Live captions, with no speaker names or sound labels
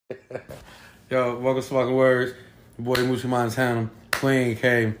Yo, welcome to Smoking Words. Your boy Moochie Montana, Queen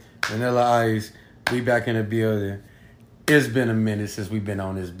K, Vanilla Ice. We back in the building. It's been a minute since we've been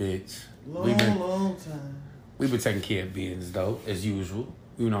on this bitch. Long time. We've been taking care of business though, as usual.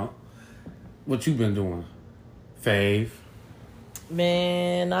 You know. What you been doing? Fave.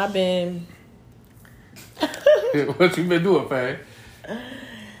 Man, I've been... What you been doing, Fave?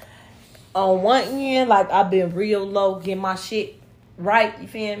 On one end, like, I've been real low, getting my shit right, you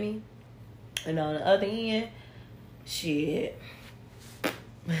feel me? And on the other end, shit.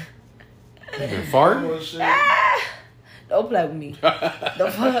 You been farting? Don't play with me.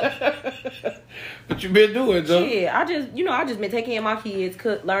 The fuck? What you been doing, though? Shit, I just been taking care of my kids,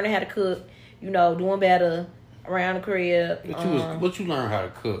 learning how to cook, doing better around the crib. What you learn how to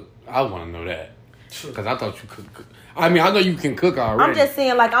cook? I want to know that. Because I thought you could cook. I mean, I know you can cook already. I'm just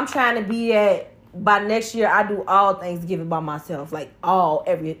saying, like, I'm trying to be by next year, I do all Thanksgiving by myself. Like,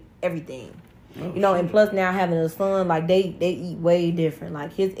 everything. Oh, and plus now having a son, like, they eat way different.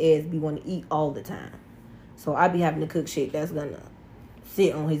 Like, his ass be wanting to eat all the time. So I be having to cook shit that's gonna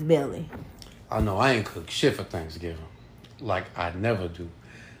sit on his belly. I know I ain't cook shit for Thanksgiving. Like, I never do.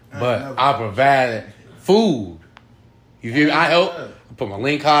 But I provide food. You feel me? I help. I put my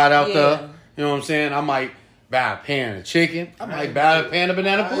link card out there. You know what I'm saying? I might buy a pan of chicken. I might buy a pan of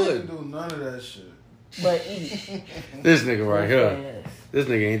banana pudding. I didn't do none of that shit. But eat. This nigga right here. This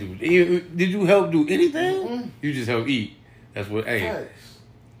nigga ain't do. Did you help do anything? Mm-hmm. You just help eat. That's what. Hey, facts.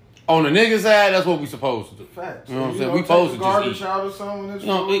 On the nigga side, that's what we supposed to do. Facts. You know what I'm saying? We supposed to just eat. Out or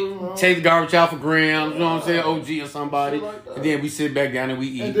something. Take the garbage out for Grams. You know what I'm saying? OG or somebody. Like and then we sit back down and we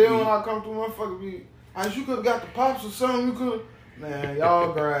eat. And then when I come through, motherfucker, you could have got the pops or something. You could. Man,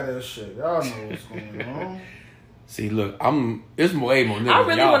 y'all grab that shit. Y'all know what's going on. See, look, it's way more niggas. I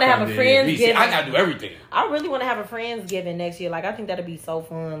really want to have a Friendsgiving. I gotta do everything. I really want to have a Friendsgiving next year. Like, I think that'd be so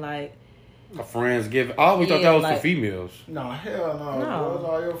fun. Like, a Friendsgiving. I always thought that was for females. No, hell no. No. Those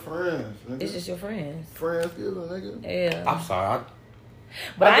are your friends. Nigga. It's just your friends. Friendsgiving, nigga. Yeah. I'm sorry.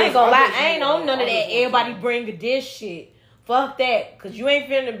 But I ain't gonna lie. I ain't on none of that. Everybody bring a dish shit. Fuck that. Because you ain't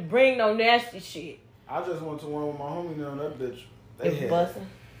finna bring no nasty shit. I just went to one with my homie now. That bitch. They had busting.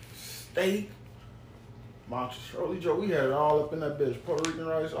 Steak. Shirley Joe, we had it all up in that bitch. Puerto Rican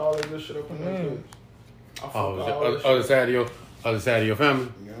rice, all that good shit up in that bitch. Other side of your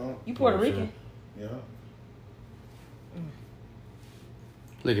family? Yeah. You Puerto Rican? Yeah.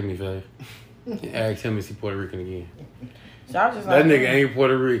 Look at me, Faye. Ask him is he Puerto Rican again. So I was just that nigga ain't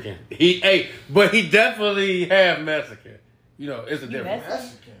Puerto Rican. But he definitely half Mexican. You know, it's a difference.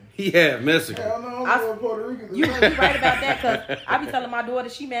 Mexican? He half Mexican. Hell no, I'm Puerto Rican. You right about that, because I be telling my daughter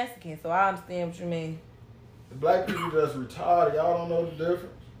she Mexican, so I understand what you mean. The black people just retarded. Y'all don't know the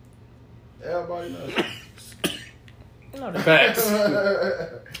difference. Everybody knows. Facts.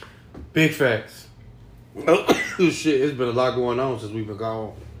 Big facts. Shit, it's been a lot going on since we've been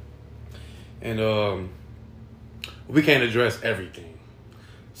gone. And we can't address everything.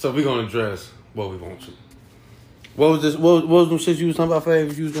 So we're gonna address what we want to. What was this? What was them shit you was talking about,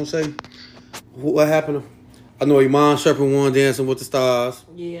 Fav? You was gonna say? What happened? I know Iman Shumpert won Dancing with the Stars.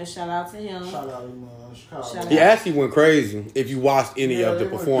 Yeah, shout out to him. Shout out Iman. He actually went crazy if you watched any of the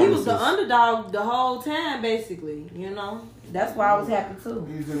performances. He was the underdog the whole time, basically. That's why I was happy too.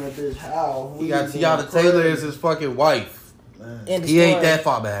 He's in that bitch house. He got Tiana Taylor as his fucking wife. He ain't that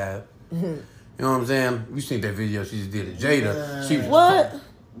far behind. You know what I'm saying? You seen that video she just did at Jada. Man. She was what?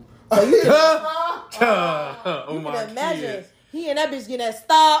 So you can imagine he and that bitch getting that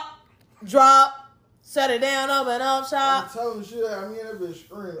stop, drop, shut it down, up and up shot. I'm telling you shit. I mean that bitch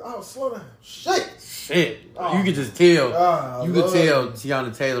screaming. Oh, slow down. Shit. Oh. You could just tell. You could tell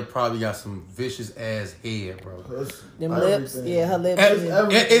Tiana Taylor probably got some vicious ass head, bro. Them lips, yeah, her lips.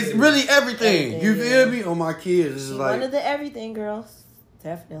 It's really everything. You feel me? On my kids, it's she like one of the everything girls.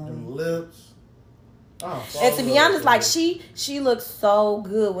 Definitely. Them lips. And to be honest, like she looks so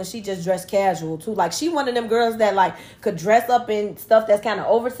good when she just dressed casual too. Like she one of them girls that like could dress up in stuff that's kind of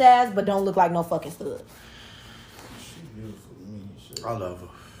oversized but don't look like no fucking stud. She beautiful to me. Shit. I love her.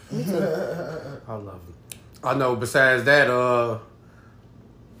 Me too. I love her. I know. Besides that,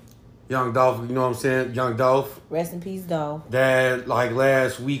 Young Dolph. You know what I'm saying? Young Dolph. Rest in peace, Dolph. That like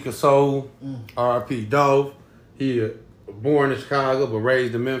last week or so. R.I.P. Dolph. He born in Chicago but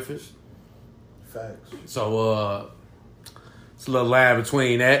raised in Memphis. Facts. So, it's a little line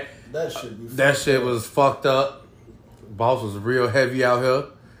between that. That shit was fucked up. Boss was real heavy out here.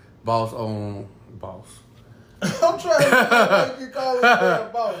 Boss on boss. I'm trying to make you call it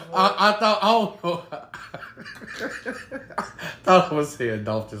boss. I thought, I don't know. I thought I was saying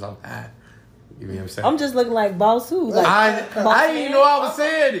Dolph just on high. You know what I'm saying? I'm just looking like Boss who? Like, I didn't even know I was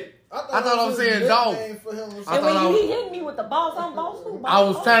saying it. I thought I was saying dog. And when he hit me with the boss, I'm Boss who? I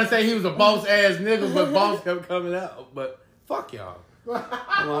was trying to say he was a boss ass nigga, but boss kept coming out. But fuck y'all.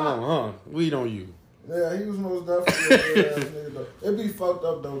 Huh? Weed on you. Yeah, he was most definitely a ass nigga though. It be fucked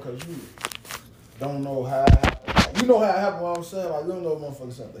up though, cause you don't know how it happened. You know how it happened, what I'm saying? Like, you don't know if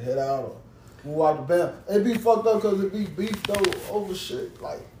motherfuckers have to head out or move out the band. It be fucked up cause it be beef though over shit.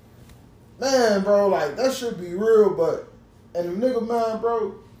 Like, man, bro, like, that shit be real, but, and the nigga, man,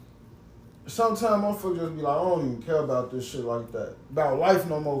 bro, sometimes motherfuckers just be like, I don't even care about this shit like that. About life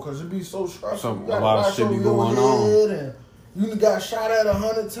no more, cause it be so stressful. A lot of shit be going on. And you got shot at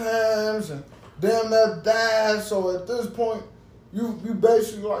 100 times and damn that died. So at this point, you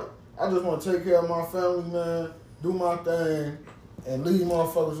basically like, I just want to take care of my family, man, do my thing, and leave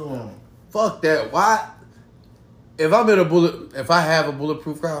motherfuckers alone. Fuck that. Why? If I have a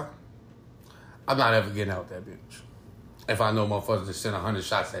bulletproof car, I'm not ever getting out that bitch. If I know motherfuckers just sent 100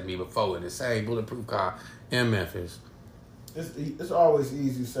 shots at me before in the same bulletproof car in Memphis. It's always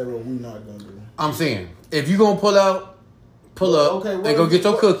easy to say what we not gonna do. I'm saying, if you gonna pull up, okay, and go get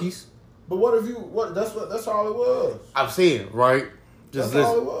your cookies. But what if you? That's all it was. I'm saying, right? Just that's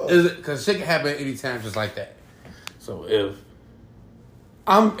listen, all it was. Because shit can happen anytime, just like that. So if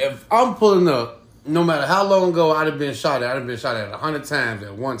I'm pulling up, no matter how long ago I'd have been shot at 100 times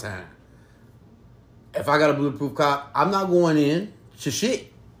at one time. If I got a bulletproof car, I'm not going in to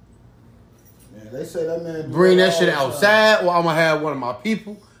shit. Man, they say that man bring that shit outside, or I'm gonna have one of my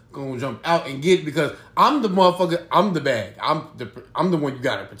people gonna jump out and get it because I'm the motherfucker. I'm the bag. I'm the one you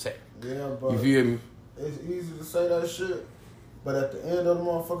gotta protect. Yeah, but you feel me? It's easy to say that shit, but at the end of the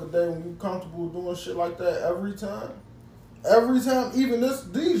motherfucking day, when you comfortable doing shit like that every time, even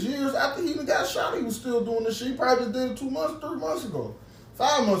these years after he got shot, he was still doing this shit. He probably just did it 2 months, 3 months ago,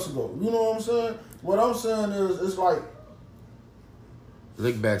 5 months ago. You know what I'm saying? What I'm saying is, it's like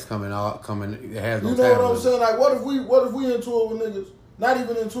lickbacks coming. It has no. You know what I'm saying? Like, what if we into it with niggas? Not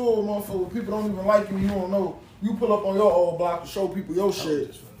even into it with motherfuckers. People don't even like you. You don't know. You pull up on your old block to show people your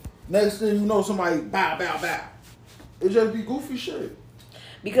shit. Next thing you know, somebody bow. It just be goofy shit.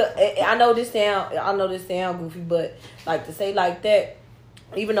 Because I know this sound goofy, but like to say like that,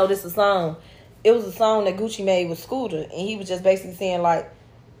 even though this is a song, it was a song that Gucci made with Scooter, and he was just basically saying like,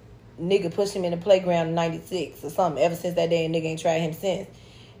 nigga pushed him in the playground in 96 or something. Ever since that day, and nigga ain't tried him since.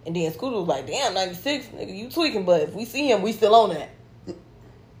 And then Scooter was like, damn, 96, nigga, you tweaking, but if we see him, we still on that.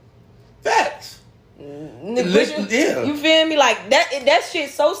 Facts. Nigga, yeah. You feel me? Like, that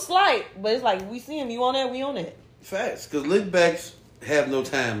shit's so slight, but it's like, we see him, you on that, we on that. Facts. Because lickbacks have no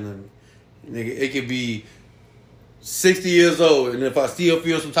time limit. Nigga, it could be 60 years old, and if I still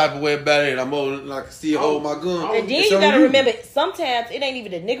feel some type of way about it, and I'm old, and I can still hold my gun. And then you gotta remember, sometimes it ain't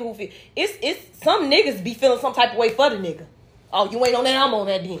even the nigga who feel. It's some niggas be feeling some type of way for the nigga. Oh, you ain't on that, I'm on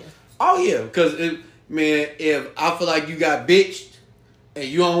that then. Oh yeah, because if I feel like you got bitched and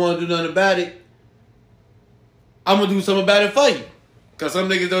you don't want to do nothing about it, I'm gonna do something about it for you. Cause some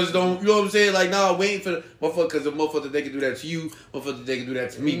niggas just don't, you know what I'm saying? Like, nah, waiting for the motherfucker, cause the motherfucker they can do that to you, motherfucker they can do that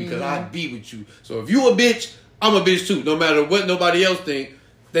to me because I be with you. So if you a bitch, I'm a bitch too. No matter what nobody else think,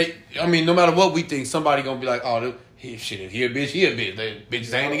 no matter what we think, somebody gonna be like, oh, if he a bitch, he a bitch. They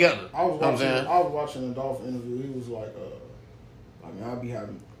bitches ain't together. I was watching the Dolph interview. He was like, I be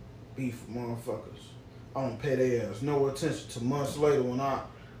having beef with motherfuckers. I don't pay their ass no attention to months later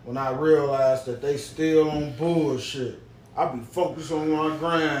when I realized that they still on bullshit. I be focused on my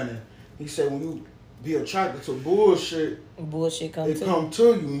grind. And he said when you be attracted to bullshit come to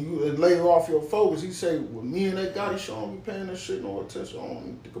you and you lay off your focus. He say, well, me and that Gotti show don't be paying that shit no attention. I don't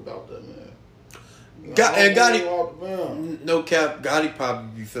even think about that, man. Gotti, no cap, Gotti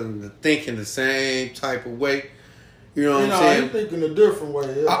probably be thinking the same type of way. You know what I'm saying? He's thinking a different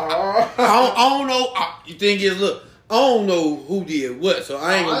way. I don't know. The thing is, look, I don't know who did what, so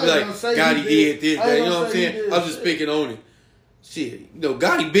I ain't gonna be like, Gotti did this, that. You know what I'm saying? I'm just speaking on it. Shit,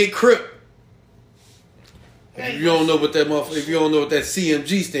 Gotti big crip. If you don't know what that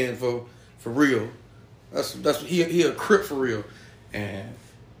CMG stand for real, that's what he a crip for real, and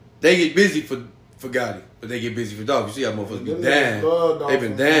they get busy for Gotti, but they get busy for Dolph. You see how motherfuckers be down? They've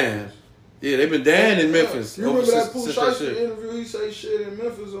been down. Yeah, they've been down in Memphis. You remember that Pooh Shiesty interview? He say shit in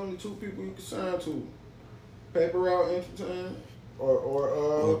Memphis. Only 2 people you can sign to: Paper Route Entertainment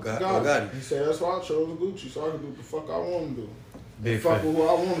or Gotti. He said that's why I chose Gucci, so I can do what the fuck I want to do. Big fuck fat. with who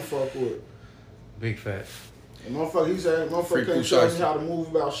I want to fuck with. Big fat. And he said, motherfucker can't tell me how to move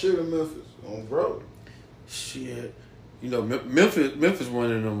about shit in Memphis. Oh, bro. Shit. Memphis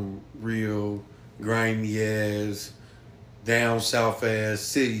one of them real grimy ass, down south ass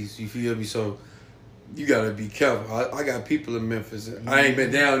cities. You feel me? So you gotta be careful. I got people in Memphis. I ain't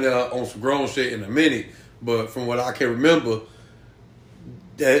been down there on some grown shit in a minute, but from what I can remember,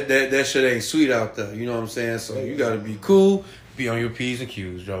 that shit ain't sweet out there. You know what I'm saying? So you gotta be cool, be on your P's and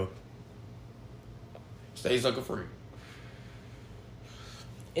Q's, Joe. Stay sucker free.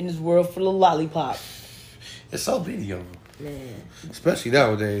 In this world full of lollipops. It's so many of them. Man. Especially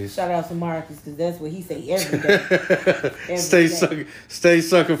nowadays. Shout out to Marcus, because that's what he say every day. Stay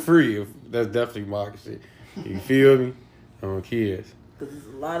sucker free. That's definitely Marcus shit. You feel me? On kids. Because there's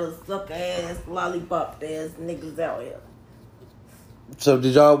a lot of sucker ass, lollipop ass niggas out here. So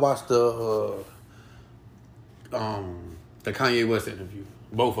did y'all watch the Kanye West interview?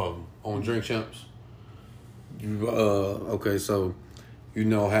 Both of them on Drink Champs. Okay, so you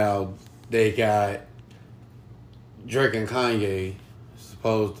know how they got Drake and Kanye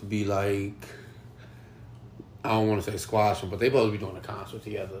supposed to be like, I don't want to say squashing, but they supposed to be doing a concert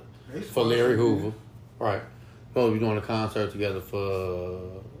together for Larry Hoover, right? Supposed to be doing a concert together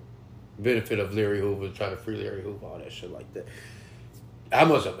for benefit of Larry Hoover, try to free Larry Hoover, all that shit like that. How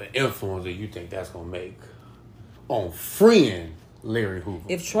much of an influence do you think that's gonna make on freeing Larry Hoover?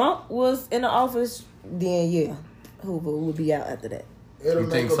 If Trump was in the office, then yeah, Hoover would be out after that. It'll You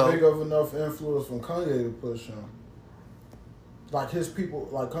make think a so? big of enough influence from Kanye to push him. Like his people,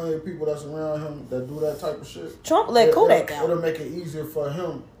 like Kanye people that's around him that do that type of shit. Trump let Kodak out. It'll make it easier for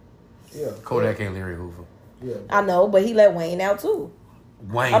him. Yeah. Kodak ain't Larry Hoover. Yeah. I know, but he let Wayne out too.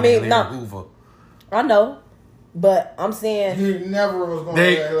 Wayne I mean, ain't Larry Hoover. I know, but I'm saying He never was going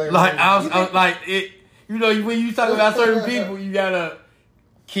They to like I was like it. You know, when you talk about certain people, you gotta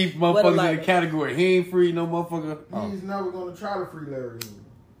keep motherfuckers like in the category. He ain't free, no motherfucker. He's never going to try to free Larry Hoover.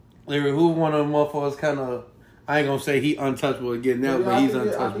 Larry Hoover, one of them motherfuckers, kind of. I ain't gonna say he untouchable again now, but he's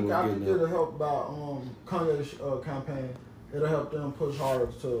untouchable I again think now. it'll help about Kanye's campaign. It'll help them push harder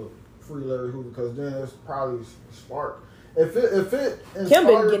to free Larry Hoover because then it's probably spark. If it Kim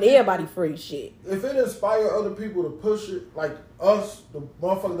been getting everybody free shit. If it inspire other people to push it, like us, the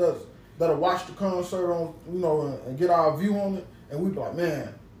motherfuckers that'll watch the concert on, and get our view on it, and we be like,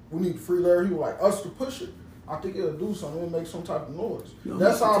 man, we need to free Larry Hoover, like us to push it. I think it'll do something. It'll make some type of noise.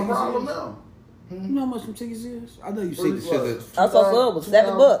 That's our problem now. You know how much some tickets is? I know you see the shit that. I saw it was $7.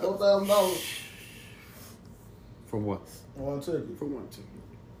 $4,000 For what? one ticket. For one ticket.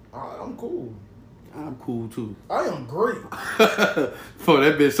 I'm cool. I'm cool too. I am great. For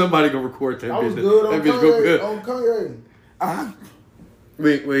that bitch, somebody gonna record that I was bitch. good on That bitch go Kanye. good. On Kanye.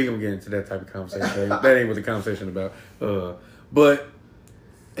 We ain't gonna get into that type of conversation. That ain't what the conversation about. But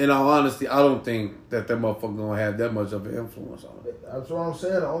in all honesty, I don't think that motherfucker gonna have that much of an influence on it. That's what I'm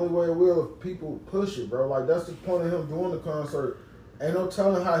saying. The only way it will if people push it, bro. Like that's the point of him doing the concert. Ain't no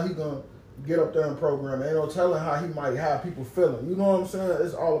telling how he gonna get up there and program. Ain't no telling how he might have people feeling. You know what I'm saying?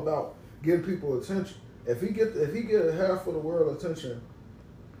 It's all about getting people attention. If he get half of the world attention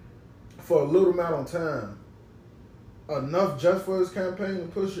for a little amount of time, enough just for his campaign to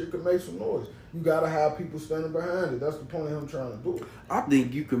push it could make some noise. You gotta have people standing behind it. That's the point of him trying to do it. I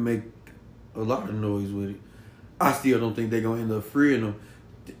think you can make a lot of noise with it. I still don't think they're gonna end up freeing them.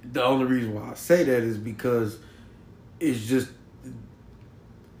 The only reason why I say that is because it's just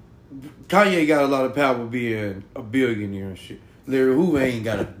Kanye got a lot of power being a billionaire and shit. Larry Hoover ain't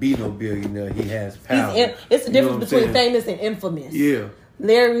gotta be no billionaire. He has power. It's the difference between famous and infamous. Yeah.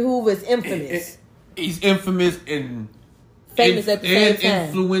 Larry Hoover is infamous. He's infamous and famous at the same time.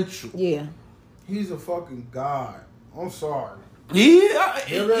 Influential. Yeah. He's a fucking god. I'm sorry. Yeah,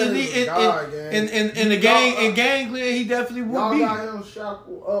 in the gangland, he definitely would y'all be. Y'all got him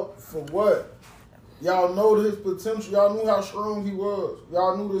shackled up for what? Y'all know his potential. Y'all knew how strong he was.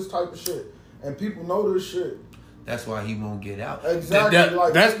 Y'all knew this type of shit. And people know this shit. That's why he won't get out. Exactly.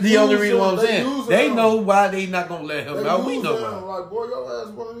 That's the only reason why I'm saying. They know why they not going to let him out. We know why. Like, boy, your ass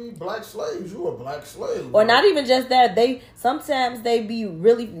one of these black slaves. You a black slave. Or not even just that. Sometimes they be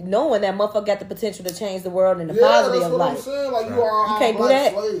really knowing that motherfucker got the potential to change the world in the positive that's what light. I'm saying. Like, you are you our can't black do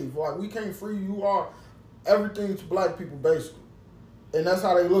that. slave. Like, we can't free you. You are everything to black people, basically. And that's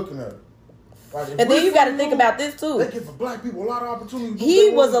how they looking at it. Like, and then you got to think about this, too. They give for black people a lot of opportunities.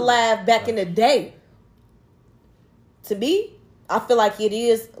 He was alive back in the day. To me, I feel like it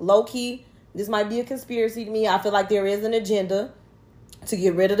is low-key. This might be a conspiracy to me. I feel like there is an agenda to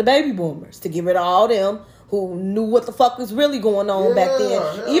get rid of the baby boomers, to get rid of all them who knew what the fuck was really going on back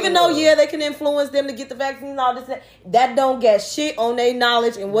then. Even though, they can influence them to get the vaccine and all this, that don't get shit on their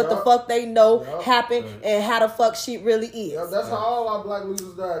knowledge and what the fuck they know happened and how the fuck shit really is. Yeah, that's how all our black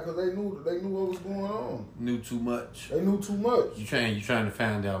leaders died, because they knew what was going on. Knew too much. They knew too much. You trying to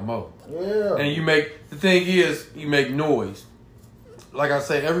find out more. Yeah. And the thing is, you make noise. like I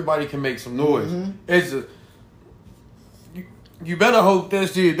say, everybody can make some noise. Mm-hmm. It's just, you better hope that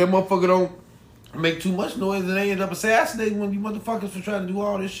motherfucker don't make too much noise and they end up assassinating one of you motherfuckers for trying to do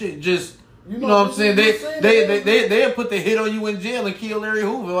all this shit. Just you know what I'm saying? They put the hit on you in jail and kill Larry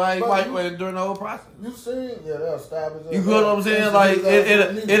Hoover during the whole process. You seen? Yeah, they'll stab his ass. You know what I'm saying? Like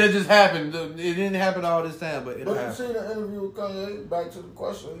it just happened. It didn't happen all this time, but you seen the interview with Kanye? Back to the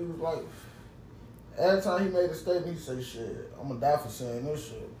question, he was like, every time he made a statement, he say, "Shit, I'm gonna die for saying this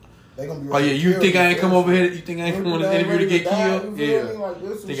shit." They gonna be. Oh yeah, you think I ain't come over here? You think I ain't come on this interview to get killed? Yeah. Like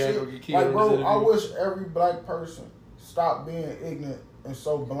this think I ain't gonna get killed? Like bro, I wish every black person stopped being ignorant and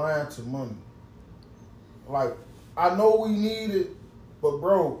so blind to money. Like, I know we need it, but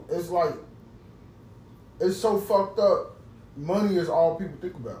bro, it's like, it's so fucked up. Money is all people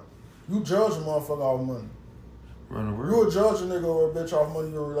think about. You judge a motherfucker off money. Run the world. You a judge a nigga or a bitch off money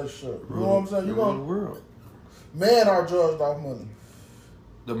in a relationship. You know what I'm saying? You run the world. Men are judged off money.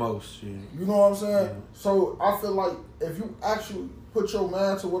 The most, yeah. You know what I'm saying? Yeah. So I feel like if you actually put your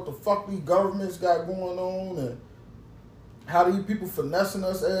mind to what the fuck these governments got going on and how these people finessing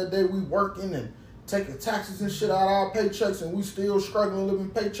us every day, we working and taking taxes and shit out of our paychecks and we still struggling living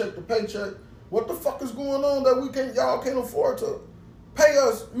paycheck to paycheck. What the fuck is going on that y'all can't afford to pay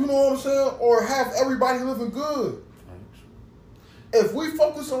us, you know what I'm saying? Or have everybody living good. If we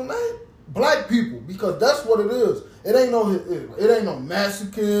focus on that, black people, because that's what it is. It ain't no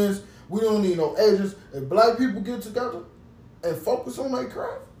Mexicans. We don't need no Asians. If black people get together and focus on their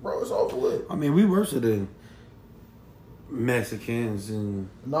craft, bro, it's over with. I mean, we worse than Mexicans and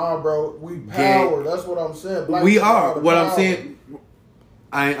nah, bro, we power. That's what I'm saying. Black we are. What power. I'm saying,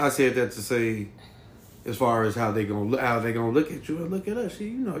 I said that to say, as far as how they gonna look at you and look at us.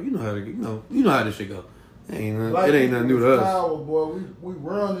 You know how this shit go. It ain't nothing new to us. Power, boy. We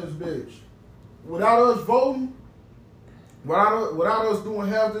run this bitch. Without us voting, without us doing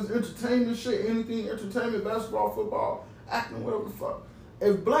half this entertainment shit, anything entertainment, basketball, football, acting, whatever the fuck.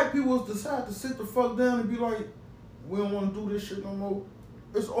 If black people decide to sit the fuck down and be like, we don't want to do this shit no more,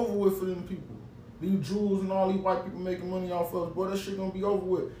 it's over with for them people. These Jews and all these white people making money off of us, boy, that shit gonna be over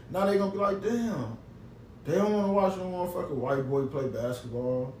with. Now they gonna be like, damn, they don't want to watch no motherfucking white boy play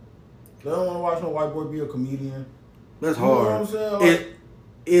basketball. They don't want to watch no white boy be a comedian. That's you know hard. What I'm saying? Like,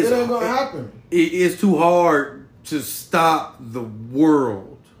 it ain't gonna happen. It's too hard to stop the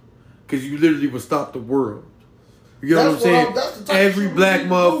world because you literally would stop the world. You know what I'm saying? Every black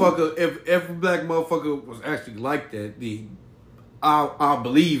motherfucker, if every black motherfucker was actually like that, I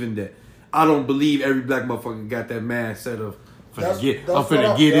believe in that. I don't believe every black motherfucker got that mindset of I'm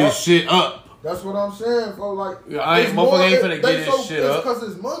finna get this shit up. That's what I'm saying, bro. Like, motherfucker ain't finna get this shit up. It's because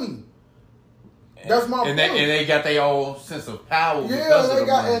it's money. That's my point. And they got their own sense of power. Yeah, they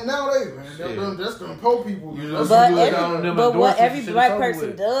got, and now that's them poor people. But what every black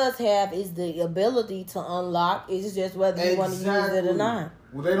person does have is the ability to unlock. It's just whether you want to use it or not.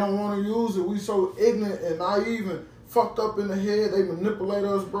 Well, they don't want to use it. We so ignorant and naive and fucked up in the head. They manipulate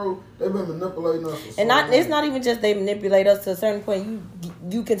us, bro. They've been manipulating us. It's not even just they manipulate us to a certain point.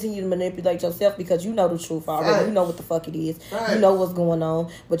 You continue to manipulate yourself because you know the truth already. Facts. You know what the fuck it is. Facts. You know what's going on,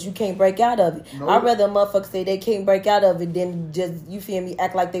 but you can't break out of it. Nope. I'd rather a motherfucker say they can't break out of it than just, you feel me,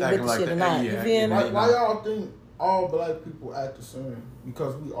 act like they with the shit or not. You feel me? Why y'all think all black people act the same?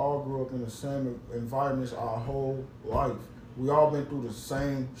 Because we all grew up in the same environments our whole life. We all been through the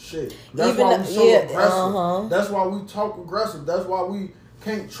same shit. That's why we so aggressive. Uh-huh. That's why we talk aggressive. That's why we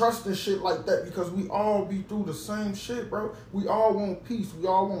can't trust in shit like that, because we all be through the same shit, bro. We all want peace. We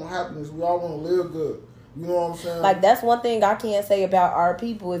all want happiness. We all want to live good. You know what I'm saying? Like, that's one thing I can't say about our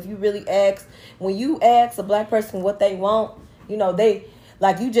people. If you really ask, when you ask a black person what they want, you know, they,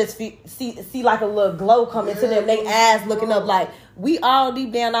 like, you just see like a little glow coming to them. They eyes looking up. Like, we all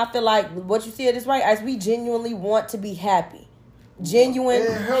deep down, I feel like what you said is right. As we genuinely want to be happy. Genuine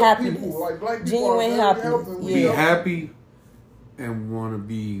happiness. Like, black people genuine happiness. Be happy and want to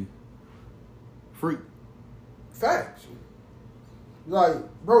be free. Facts. Like,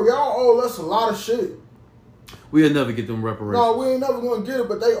 bro, y'all owe us a lot of shit. We'll never get them reparations. No, we ain't never gonna get it,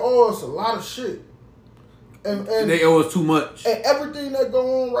 but they owe us a lot of shit. And they owe us too much. And everything that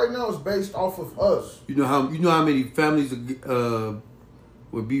go on right now is based off of us. You know how many families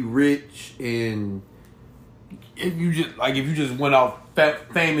would be rich, and if you just went off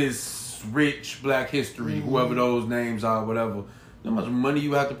famous rich black history, whoever those names are, whatever. How much money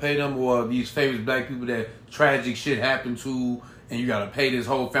you have to pay them, or these famous black people that tragic shit happened to, and you got to pay this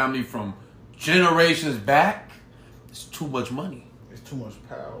whole family from generations back. It's too much money. It's too much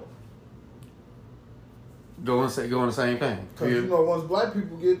power. Go and the same thing. Because, you know, once black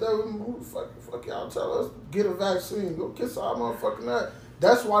people get there, who the fuck y'all tell us, get a vaccine, go kiss our motherfucking ass.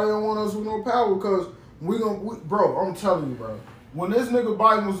 That's why they don't want us with no power, because bro, I'm telling you, bro. When this nigga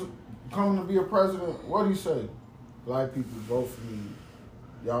Biden was coming to be a president, what did he say? Black people vote for me.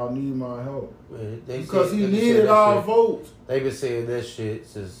 Y'all need my help. Because he needed our votes. They've been saying that shit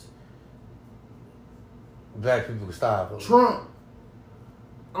since black people could stop. Trump.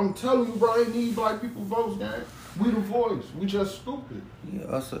 I'm telling you, bro, they need black people votes, gang. We the voice. We just stupid. Yeah,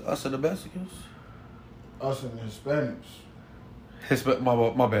 us are the Mexicans. Us and the Hispanics.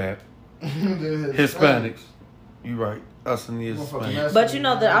 My bad. Hispanics. You right. Us and the Hispanics. But you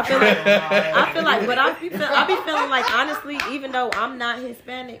know that I feel like, but I be feeling like, honestly, even though I'm not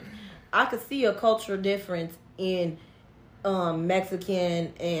Hispanic, I could see a cultural difference in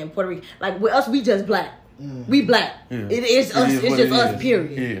Mexican and Puerto Rican. Like with us, we just black. We black. Yeah. It's us. It's just us.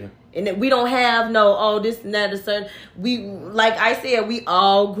 Period. Yeah. And we don't have this and that. We, like I said, we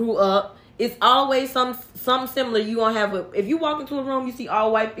all grew up. It's always some similar. You gonna have if you walk into a room, you see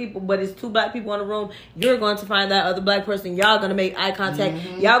all white people, but it's two black people in the room. You're going to find that other black person. Y'all gonna make eye contact.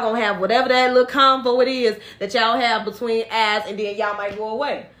 Y'all gonna have whatever that little convo it is that y'all have between eyes, and then y'all might go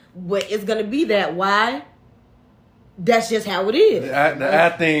away. But it's gonna be that. Why? That's just how it is. The eye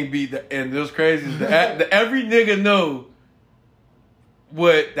thing and this crazy. Every nigga know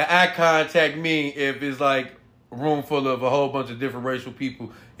what the eye contact mean if it's like a room full of a whole bunch of different racial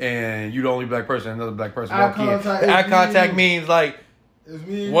people and you the only black person, another black person. Eye contact means like,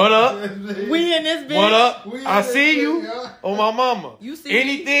 what up? We in this bitch. What up? I see you on my mama. You see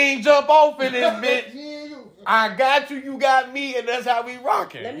anything jump off in this bitch? I got you, you got me, and that's how we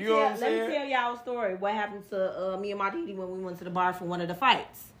rocking. Let me tell y'all a story. What happened to me and my daddy when we went to the bar for one of the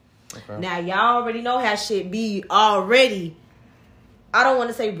fights. Okay. Now, y'all already know how shit be already. I don't want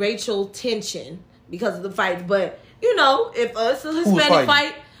to say racial tension because of the fights, but, you know, if it's a Hispanic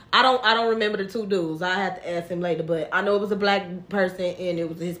fight, I don't remember the two dudes. I have to ask him later, but I know it was a black person and it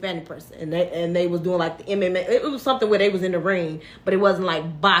was a Hispanic person, and they was doing like the MMA. It was something where they was in the ring, but it wasn't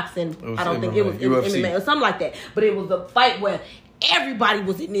like boxing. I don't think it was MMA or something like that. But it was a fight where everybody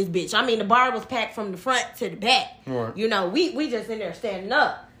was in this bitch. I mean, the bar was packed from the front to the back. Right. You know, we just in there standing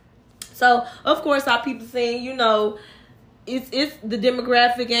up. So of course our people saying, you know, it's the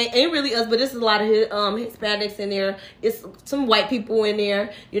demographic ain't really us, but it's a lot of Hispanics in there. It's some white people in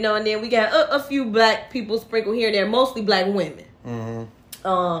there, you know, and then we got a few black people sprinkled here and there, mostly black women.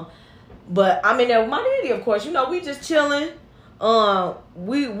 Mm-hmm. But I'm in there with my daddy, of course. You know, we just chilling.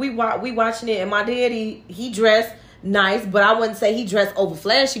 We watching it, and my daddy, he dressed nice, but I wouldn't say he dressed over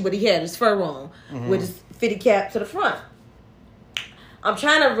flashy, but he had his fur on with his fitted cap to the front. I'm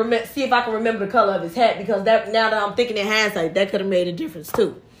trying to see if I can remember the color of his hat, because now that I'm thinking in hindsight, that could have made a difference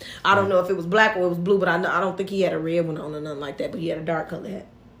too. I don't know if it was black or it was blue, but I don't think he had a red one on or nothing like that, but he had a dark color hat.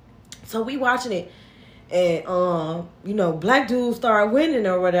 So we watching it, and you know, black dudes start winning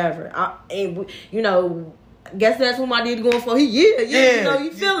or whatever. You know, guess that's what my daddy going for. You know,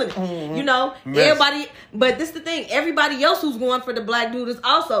 you feeling it. Mm-hmm. You know, everybody. But this the thing. Everybody else who's going for the black dude is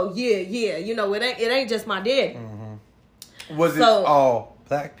also You know, it ain't just my daddy. Mm-hmm. Was it all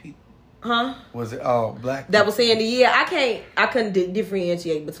black people? Huh? Was it all black people? That was saying I couldn't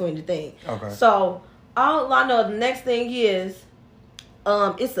differentiate between the thing. Okay. So all I know, the next thing is,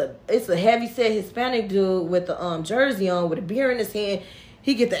 it's a heavy set Hispanic dude with the jersey on with a beer in his hand.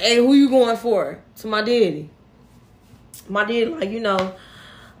 He get the, hey, who you going for? To my daddy. My daddy, like, you know,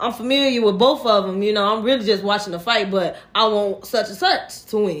 I'm familiar with both of them. You know, I'm really just watching the fight, but I want such and such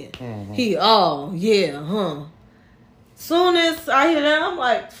to win. Mm-hmm. Soon as I hear that, I'm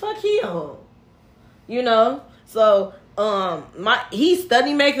like, fuck him. You know? So, he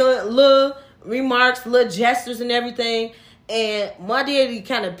study making little remarks, little gestures and everything. And my daddy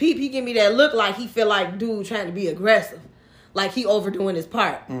kind of peep. He give me that look like he feel like dude trying to be aggressive. Like he overdoing his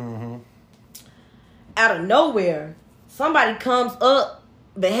part. Mm-hmm. Out of nowhere, somebody comes up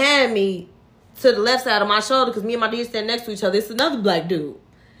behind me to the left side of my shoulder, because me and my daddy stand next to each other. It's another black dude.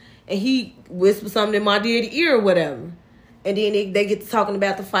 And he whispers something in my daddy's ear or whatever. And then they get to talking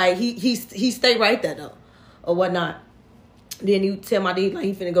about the fight. He stay right there though, or whatnot. Then you tell my dad like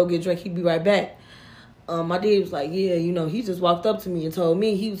he finna go get a drink. He be right back. My dad was like, yeah, you know, he just walked up to me and told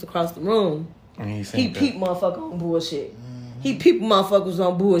me he was across the room. And he peeped motherfucker on bullshit. Mm-hmm. He peeped motherfuckers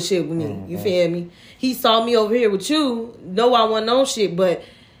on bullshit with me. Mm-hmm. You feel me? He saw me over here with you. No, I wasn't on shit, but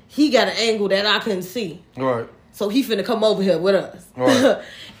he got an angle that I couldn't see. Right. So he finna come over here with us. Right.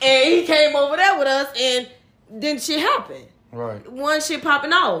 And he came over there with us, and then shit happened. Right. One shit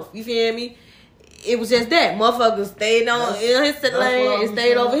popping off. You feel me? It was just that. Motherfuckers stayed on in his lane and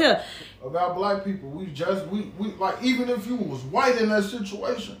stayed over here. about black people. We like, even if you was white in that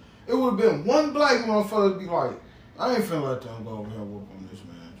situation, it would have been one black motherfucker to be like, I ain't finna let them go over here and whoop on this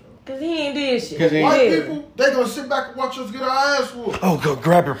man, Joe. Cause he ain't did shit. White people, they gonna sit back and watch us get our ass whooped. Oh, go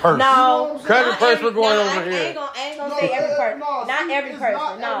grab your purse. No, grab your purse. We're going over I here. I ain't gonna say every person. Not every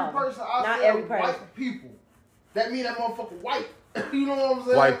person. Not every person. White people. That mean that motherfucker white. You know what I'm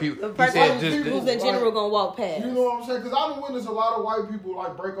saying? White people. The person who's in general gonna walk past. You know what I'm saying? Because I've witnessed a lot of white people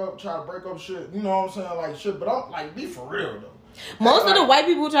like try to break up shit. You know what I'm saying? Like shit, but I'm like, be for real though. Most of the white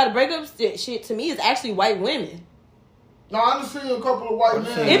people who try to break up shit to me is actually white women. No, I just seen a couple of white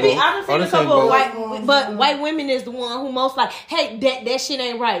men. I just seen a couple of white women is the one who most like, hey, that shit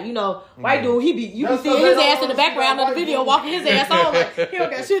ain't right. You know, white dude, you be seeing his ass in the background of the video walking his ass on like he don't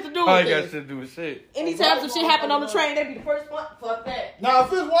got shit to do with it. I got shit to do with shit. Anytime some shit happen on the train, they be the first one. Fuck that. Now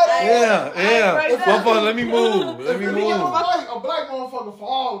if it's white, Let me move. A black motherfucker for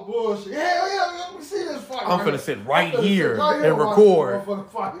all the bullshit. Hell yeah, let me see this fight. I'm finna sit right here and record. On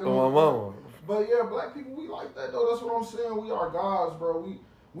my mama. But yeah, black people, we like that though. That's what I'm saying. We are gods, bro.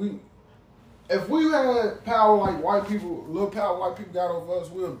 We if we had power like white people, little power white people got over us,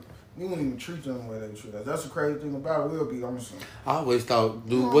 we wouldn't even treat them the way they treat us. That's the crazy thing about it. We'll be honest. I always thought,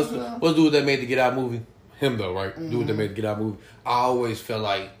 dude, what's the dude that made the Get Out movie? Him though, right? Mm-hmm. Dude that made the Get Out movie. I always felt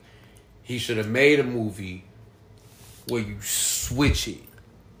like he should have made a movie where you switch it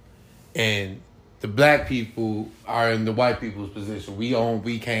and the black people are in the white people's position.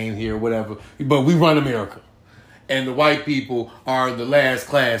 We came here, whatever, but we run America. And the white people are the last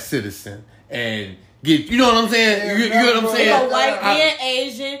class citizen. And you know what I'm saying? You know what I'm saying? So white, then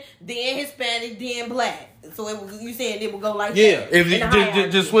Asian, then Hispanic, then black. So you saying it would go like that? Yeah,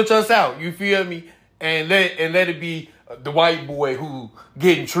 if just switch us out. You feel me? And let it be the white boy who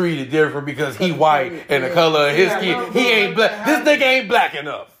getting treated different because he white and the color of his skin. He ain't black. This nigga ain't black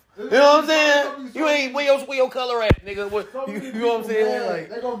enough. You know what I'm saying? You ain't where your color at, nigga. You know what I'm saying?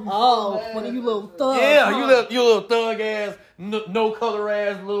 Like, one of you little thugs. Yeah, you little thug ass, no color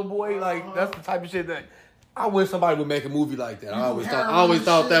ass little boy. Like that's the type of shit that I wish somebody would make a movie like that. I always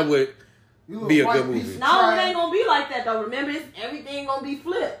thought that would be a good movie. No, it ain't gonna be like that though. Remember, everything gonna be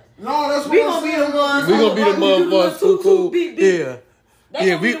flipped. No, that's what we gonna be the ones. We gonna be the motherfuckers too cool. Yeah.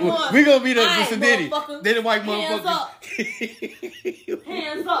 We gonna be the Sadiddy. They the white motherfuckers.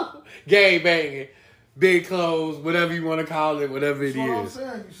 Hands up. Gang banging. Big clothes, whatever you want to call it, whatever it is.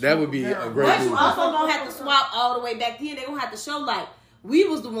 That would be a great movie. But you also gonna have to swap all the way back then. They gonna have to show like we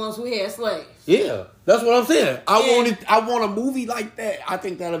was the ones who had slaves. Yeah, that's what I'm saying. I want a movie like that. I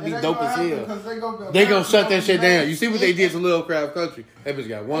think that'll be dope as hell. They gonna shut that shit down. You see what they did to Little Crab Country? That bitch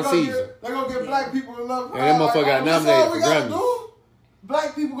got one season. They gonna get black people to love. And that motherfucker got nominated for Grammys.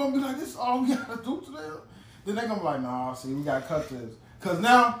 Black people gonna be like, this is all we gotta do to them. Then they gonna be like, nah, see, we gotta cut this. Cause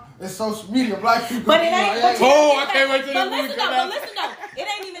now it's social media, black people. But it ain't. Like, I can't wait till But listen though, it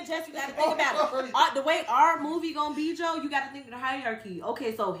ain't even just, you gotta think about it. The way our movie gonna be, Joe, you gotta think of the hierarchy.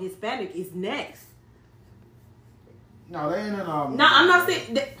 Okay, so Hispanic is next. No, they ain't in our movie. No, I'm not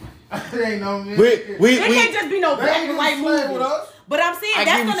saying. They ain't no. It can't just be no black and white movie. With us. But I'm saying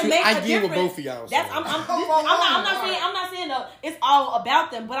that's gonna make a difference. I get what both of y'all saying. I'm not saying it's all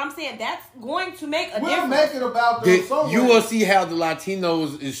about them, but I'm saying that's going to make a difference. We'll make it about them. You will see how the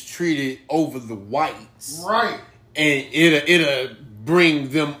Latinos is treated over the whites, right? And it'll bring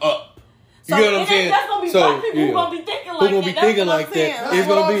them up. You know what I'm saying? That's gonna be black people who gonna be thinking like that. Who gonna be thinking like that? It's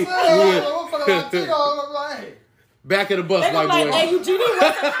gonna be. Back of the bus, white boy. Hey, Eugenie,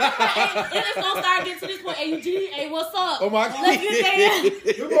 what's up? And it's gonna start getting to this point. Hey, Eugenie, hey, what's up? Oh my God. Let's get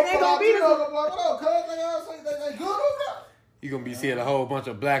there. They gonna be you gonna be seeing a whole bunch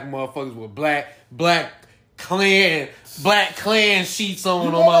of black motherfuckers with black clan sheets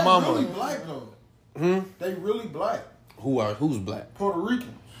on my mama. They really black though. They really black. Who's black? Puerto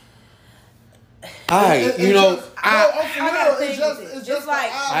Rican. I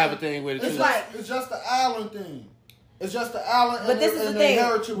have a thing with it too. It's just the island thing. It's just the island. But this is the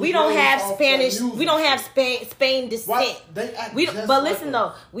thing. We don't have Spanish. We don't have Spain descent. But listen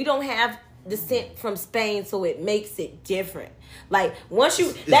though, we don't have descent from Spain, so it makes it different. Like once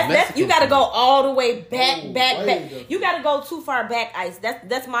you you got to go all the way back. You got to go too far back, Ice.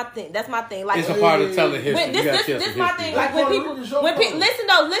 That's my thing. Like it's a part of telling history. This my thing. Like when people listen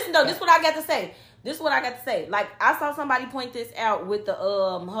though. This is what I got to say. Like, I saw somebody point this out with the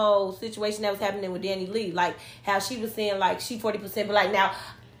whole situation that was happening with Danny Lee. Like, how she was saying, like, she 40% black. Now,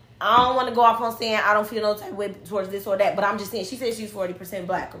 I don't want to go off on saying I don't feel no type of way towards this or that, but I'm just saying, she said she's 40%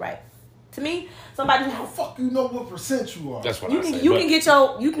 black, right? To me, somebody how the fuck you know what percent you are? That's what you can get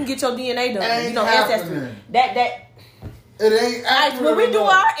your DNA done. You know, ancestry. It ain't accurate. When we do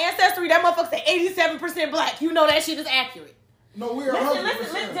enough. our ancestry, that motherfucker say 87% black. You know that shit is accurate. No, we're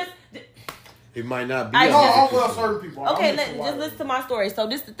 100%. Listen. It might not be. Well, certain people. Okay, just listen to my story. So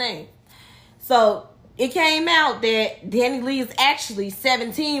this is the thing. So it came out that Danny Lee is actually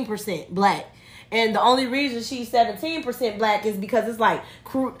 17% black. And the only reason she's 17% black is because it's like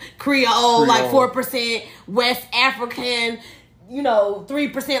Creole, like 4%, West African,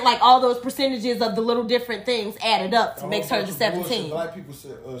 3%, like all those percentages of the little different things added up to make her the 17. Black people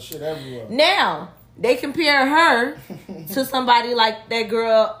shit everywhere. Now, they compare her to somebody like that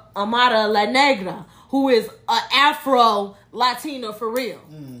girl, Amara La Negra, who is an Afro-Latina for real.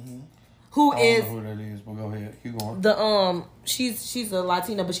 Mm-hmm. Who is... I don't know who that is, but go ahead. Keep going. She's a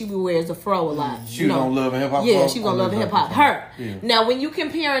Latina, but she wears a fro a lot. She's on Love and Hip Hop. Yeah, she's on Love and Hip Hop. Her. Yeah. Now, when you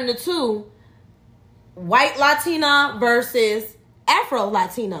comparing the two, white Latina versus Afro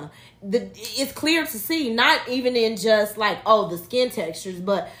Latina, it's clear to see, not even in just like the skin textures,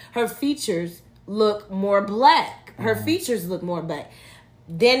 but her features look more black. Her features look more black.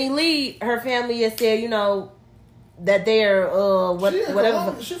 Danny Lee, her family has said, that they're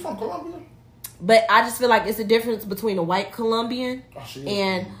whatever. She's from Colombia. But I just feel like it's a difference between a white Colombian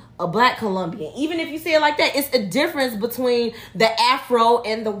and a black Colombian. Even if you say it like that, it's a difference between the Afro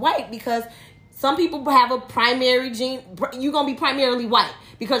and the white, because some people have a primary gene. You're going to be primarily white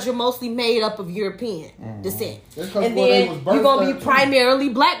because you're mostly made up of European descent. And then you're going to be primarily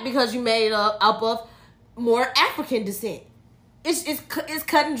black because you're made up of more African descent. It's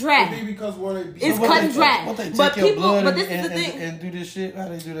cut and dry. It's cut and dry. But this is the thing. And do this shit. How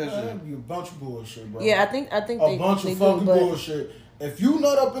they do that shit? That'd be a bunch of bullshit, bro. Yeah, I think a bunch of fucking bullshit. If you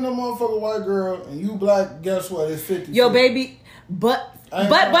nut up in a motherfucking white girl and you black, guess what? It's 50. Yo, baby, no. But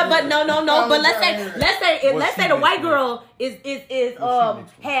let's say the white girl is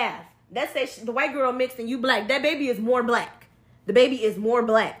half. Let's say the white girl mixed and you black. That baby is more black. The baby is more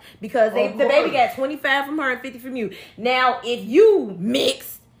black because the baby got 25 from her and 50 from you. Now, if you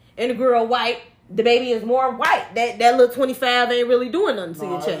mix and the girl white, the baby is more white. That little 25 ain't really doing nothing to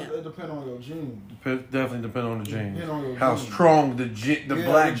your child. It depends on your gene. Definitely depend on the genes. How strong the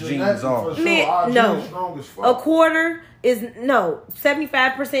black genes are. Man, no. A quarter is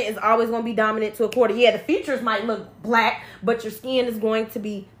 75% is always going to be dominant to a quarter. Yeah, the features might look black, but your skin is going to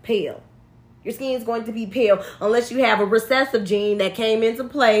be pale. Your skin is going to be pale unless you have a recessive gene that came into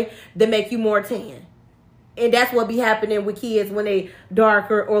play that make you more tan. And that's what be happening with kids when they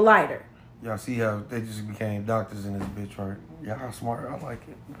darker or lighter. Y'all see how they just became doctors in this bitch, right? Y'all smart. I like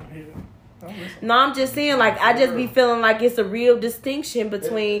it. Yeah. No, I'm just saying, like, I just be feeling like it's a real distinction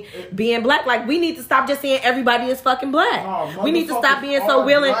between being black. Like, we need to stop just saying everybody is fucking black. We need to stop being so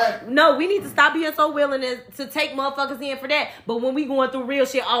willing. No, we need to stop being so willing to take motherfuckers in for that. But when we going through real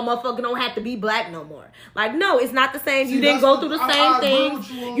shit, all motherfuckers don't have to be black no more. Like, no, it's not the same. You didn't go through the same things.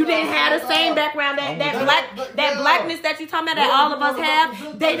 You didn't have the same background. That blackness that you talking about that all of us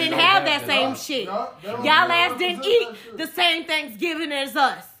have, they didn't have that same shit. Y'all ass didn't eat the same Thanksgiving as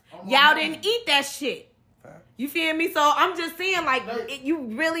us. Y'all didn't eat that shit. You feel me? So I'm just saying, like, you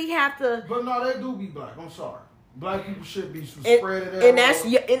really have to. But no, they do be black. I'm sorry. Black people should be spread it out. And that's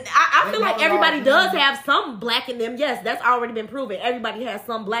I feel like everybody does have some black in them. Yes, that's already been proven. Everybody has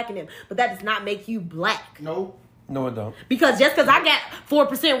some black in them, but that does not make you black. No, it don't. Because just because I got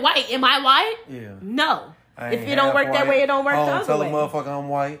 4% white, am I white? Yeah. No. If it don't work that way, it don't work the other way. Tell a motherfucker I'm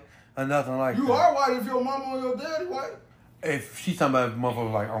white or nothing like that. You are white if your mama or your daddy white. If she's talking about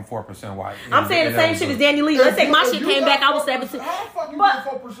motherfucker like I'm 4% white. I'm saying the same shit as Danny Lee. Let's say my shit came back, I was 17.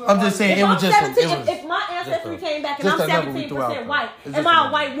 I'm just saying it was just. If my ancestry came back and I'm 17% white, am I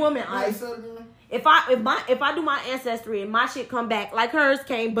a white woman? If I do my ancestry and my shit come back like hers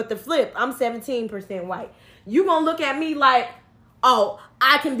came, but the flip, I'm 17% white. You gonna look at me like, oh,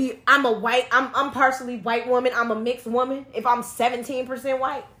 I'm partially white woman, I'm a mixed woman if I'm 17%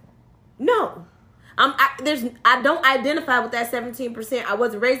 white? No. I don't identify with that 17%. I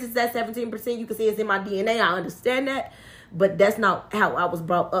wasn't raised as that 17%. You can see it's in my DNA. I understand that. But that's not how I was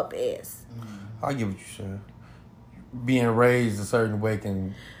brought up as. I get what you said. Being raised a certain way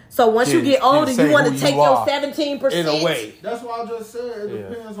can... So once you get older, you want to take your 17%. In a way. That's why I just said it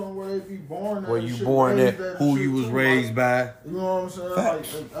depends on where you born at. Where you born at, who you was raised by. You know what I'm saying? Like,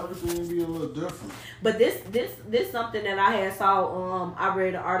 everything will be a little different. But this something that I had saw, I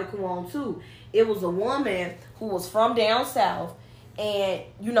read an article on too. It was a woman who was from down south, and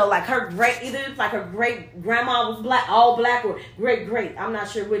like her great grandma was black, all black, or great, I'm not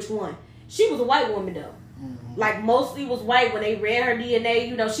sure which one. She was a white woman though. Mm-hmm. Like mostly was white when they ran her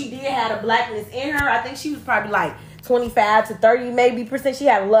DNA. She did have a blackness in her. I think she was probably like 25 to 30 maybe percent. She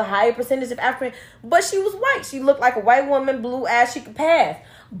had a little higher percentage of African, but she was white. She looked like a white woman, blue eyes, she could pass.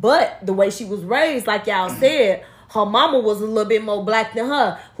 But the way she was raised, like y'all said, her mama was a little bit more black than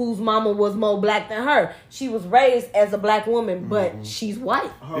her, whose mama was more black than her. She was raised as a black woman, but she's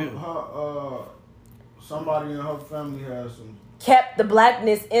white. Somebody in her family has some kept the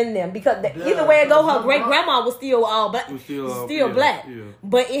blackness in them because either way it go, her great grandma was still all black, still black,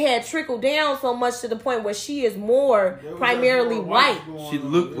 but it had trickled down so much to the point where she is more primarily white. She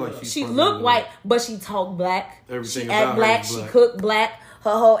looked like she looked white, but she talked black. Everything she act black. She cooked black.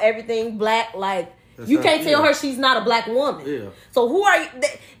 Her whole everything black. Like you can't tell her she's not a black woman. Yeah. So who are you?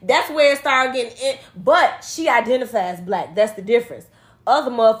 That's where it started getting in. But she identifies black. That's the difference.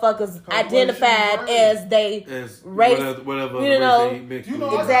 Other motherfuckers identified as they race, whatever you know, race they mixed you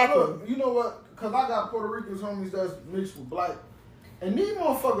know exactly. You know what? Because I got Puerto Ricans homies that's mixed with black, and these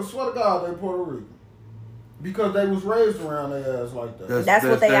motherfuckers swear to God they Puerto Rican because they was raised around their ass like that. That's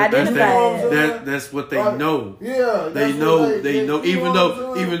what they identify as. That's what they know. Yeah, they know. They know. Even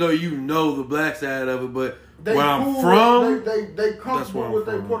though you know the black side of it, but where I'm from, they comfortable with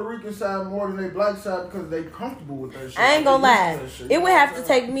their Puerto Rican side more than their black side because they comfortable with that shit. I ain't gonna lie. It would have to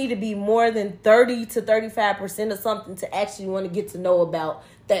take me to be more than 30 to 35% of something to actually want to get to know about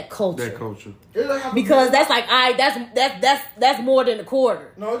that culture. Because that's like that's more than a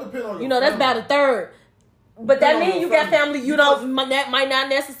quarter. No, it depends on you know, that's about a third. But that means you got family you don't that might not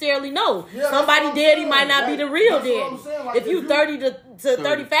necessarily know. Yeah, somebody dead, he might not be the real dead. Like, if you 30 to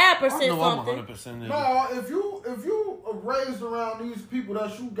 35% something. No, if you are raised around these people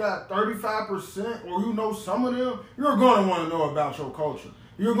that you got 35% or you know some of them, you're gonna want to know about your culture.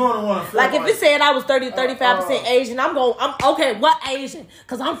 You're going to want to feel like if it said I was 30 to 35% Asian, I'm okay, what Asian?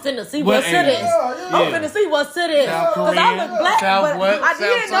 Because I'm finna see what shit is. I'm finna see what shit is. Because I was black, but I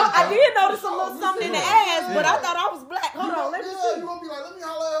did notice a little something in the ass, but I thought I was black. Hold on, let me see. You're going to be like, let me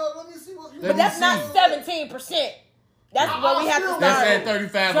holler, let me see what. But that's not 17%. That's what we have to start. That's at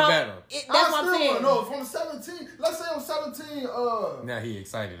 35 or better. That's what I'm saying. No, from 17, let's say I'm 17. Now he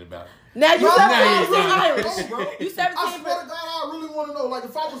excited about it. Now you 17 Irish. You 17. I swear to God, I really want to know. Like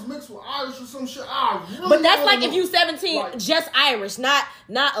if I was mixed with Irish or some shit, I really. But that's like if you 17, just Irish, not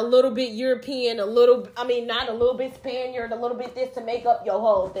a little bit European, not a little bit Spaniard, a little bit this to make up your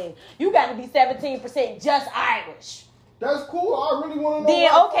whole thing. You got to be 17% just Irish. That's cool. I really want to know.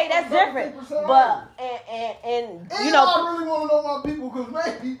 Then okay, that's different. But and you know, I really want to know my people because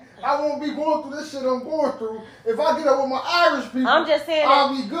maybe I won't be going through this shit I'm going through if I get up with my Irish people. I'm just saying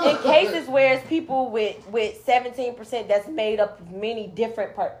I'll be good. In cases where it's people with 17% that's made up of many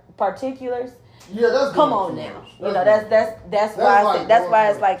different particulars. Yeah, that's come on now. You know that's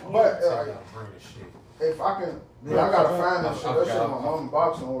why it's like. But if I can, I gotta find that shit. That shit my mom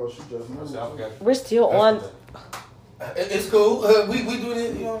boxing or she just moved. We're still on. It's cool. We do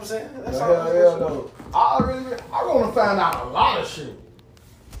it. You know what I'm saying? That's no. I want to find out a lot of shit.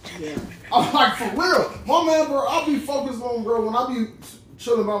 Yeah. I'm like, for real. My man, bro, I be focused on, bro, when I be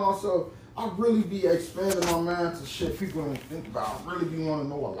chilling by myself, I really be expanding my mind to shit people don't think about. I really be want to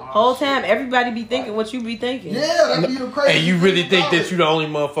know a lot. Whole time, everybody be thinking what you be thinking. Yeah, that be the crazy. And you really think that you the only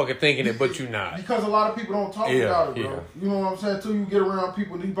motherfucker thinking it, but you not. Because a lot of people don't talk about it, bro. You know what I'm saying? Till you get around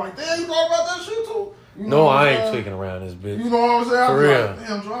people and you be like, damn, you know about that shit too? You know I ain't tweaking around this bitch. You know what I'm saying? For real. Like,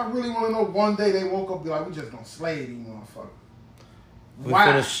 damn, Joe, I really want to know one day they woke up and be like, we just gonna slay these motherfuckers. We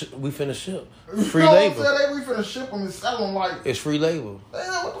finna ship. Free labor. We finna ship them and sell them like. It's free labor.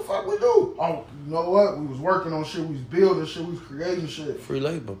 Damn, what the fuck we do? Oh, you know what? We was working on shit. We was building shit. We was creating shit. Free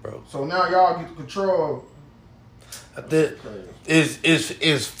labor, bro. So now y'all get the control.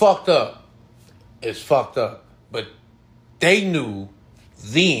 It's fucked up. It's fucked up. But they knew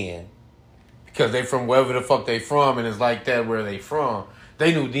then, because they from wherever the fuck they from, and it's like that where they from.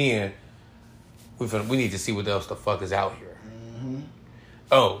 They knew then. We need to see what else the fuck is out here. Mm-hmm.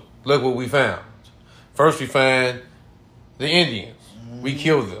 Oh, look what we found. First we find the Indians. Mm-hmm. We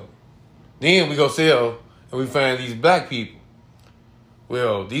killed them. Then we go sell and we find these black people.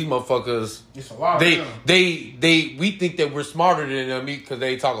 Well, these motherfuckers, we think that we're smarter than them because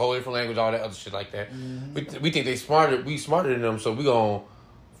they talk a whole different language, all that other shit like that. Mm-hmm. We think we smarter than them, so we gonna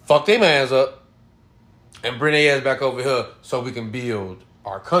fuck their mans up and bring their ass back over here so we can build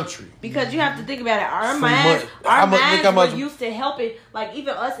our country. Because you have to think about it. Our minds were used to helping. Like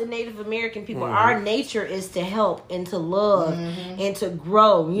even us and Native American people, our nature is to help and to love and to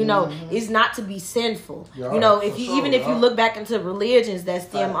grow. You know, it's not to be sinful. You know, if you look back into religions that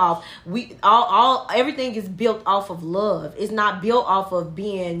stem off, everything is built off of love. It's not built off of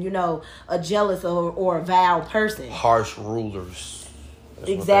being, a jealous or a vile person. Harsh rulers.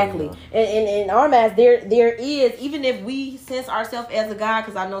 Exactly. And in our mass, there is, even if we sense ourselves as a god,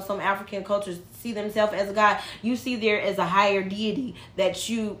 because I know some African cultures see themselves as a god, you see there as a higher deity that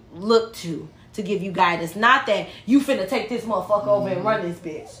you look to give you guidance. Not that you finna take this motherfucker over and run this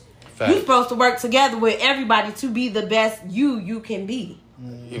bitch. Fact. You supposed to work together with everybody to be the best you can be.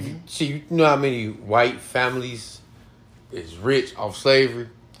 If you see, you know how many white families is rich off slavery,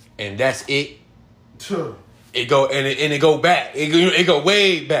 and that's it. Sure. It go and it go back. It go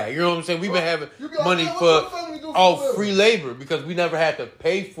way back. You know what I'm saying? We've been having money for free labor because we never had to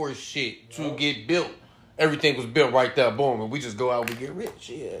pay for shit to get built. Everything was built right there, boom, and we just go out and we get rich.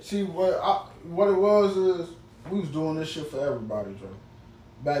 Yeah. See what it was is we was doing this shit for everybody, Joe.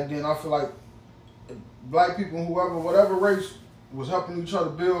 Back then, I feel like black people, whatever race was helping each other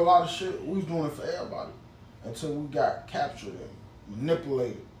build a lot of shit. We was doing it for everybody until we got captured and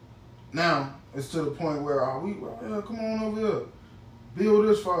manipulated. Now it's to the point where come on over here, build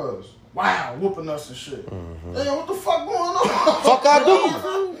this for us. Wow, whooping us and shit. Mm-hmm. Damn, what the fuck going on? Fuck I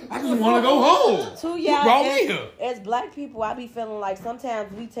do. I just want to go home. To y'all, as black people, I be feeling like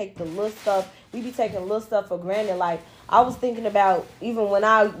sometimes we take the little stuff. We be taking little stuff for granted. Like I was thinking about even when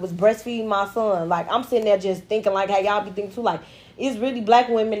I was breastfeeding my son. Like I'm sitting there just thinking like how y'all be thinking too. Like it's really black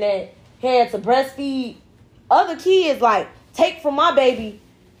women that had to breastfeed other kids. Like take from my baby.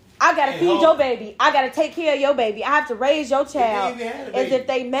 I gotta feed your baby. I gotta take care of your baby. I have to raise your child as if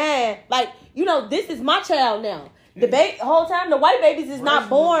they mad. Like, this is my child now. The whole time the white babies is not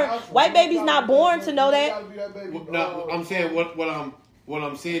born. White baby's not born to know that. No, I'm saying what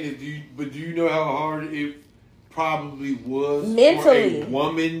I'm saying is, do you know how hard it probably was mentally for a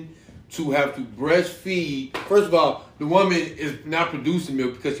woman to have to breastfeed? First of all, the woman is not producing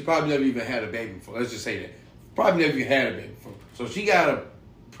milk because she probably never even had a baby before. Let's just say that. Probably never even had a baby before. So she gotta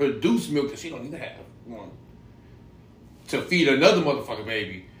produce milk that she don't even have one to feed another motherfucking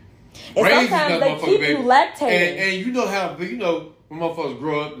baby. And sometimes they keep you lactating. And you know how, when motherfuckers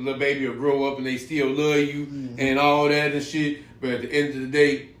grow up, the little baby will grow up and they still love you and all that and shit. But at the end of the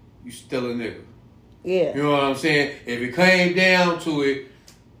day, you still a nigga. Yeah. You know what I'm saying? If it came down to it,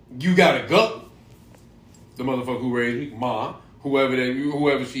 you gotta go. The motherfucker who raised me, mom, whoever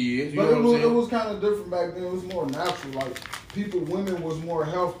she is. You know what I'm saying? It was kind of different back then. It was more natural. Like, women was more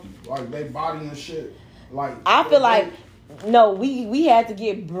healthy. Like, they body and shit. Like, I feel like, no, we had to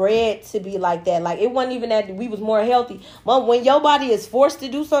get bred to be like that. Like, it wasn't even that we was more healthy. Mom, when your body is forced to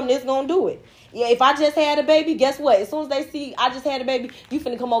do something, it's gonna do it. Yeah, if I just had a baby, guess what? As soon as they see I just had a baby, you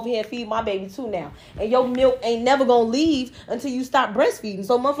finna come over here and feed my baby too now. And your milk ain't never gonna leave until you stop breastfeeding.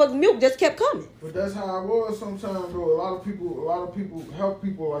 So motherfucking milk just kept coming. But that's how it was sometimes, though. A lot of people help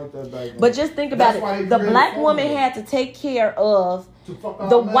people like that back then. But just think about it. The black woman had to take care of the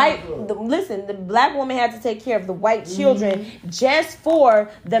white. The black woman had to take care of the white children just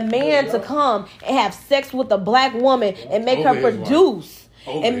for the man to come and have sex with a black woman and make her produce.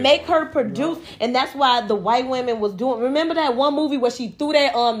 And make her produce, and that's why the white women was doing. Remember that one movie where she threw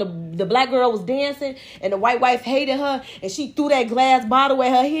that the black girl was dancing, and the white wife hated her, and she threw that glass bottle at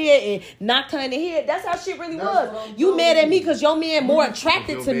her head and knocked her in the head. That's how shit really was. You mad at me because your man more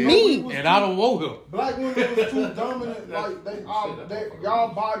attracted to me, and I don't want him. Black women was too dominant. Like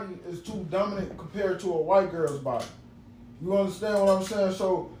y'all body is too dominant compared to a white girl's body. You understand what I'm saying?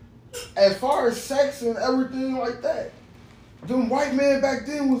 So, as far as sex and everything like that. Them white men back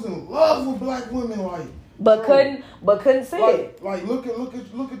then was in love with black women, like, but couldn't see it. Like look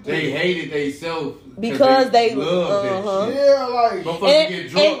at they hated themselves because they love that shit. Yeah, like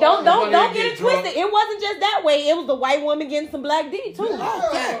and don't get it twisted. It wasn't just that way. It was the white woman getting some black D too.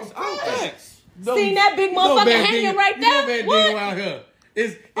 Facts. Seen that big motherfucker hanging right there? What? Out here.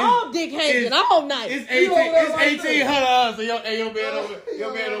 It's all dick hanging all night. It's 1800. So your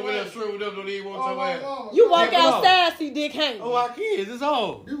man over there shriveled up. Don't even want your ass. You walk outside, see dick hanging. Oh, our kids, it's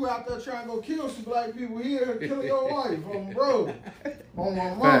all. You out there trying to go kill some black people here, killing your wife on the road, on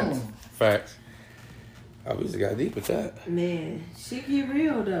my mama. Facts. I just got deep with that. Man, she get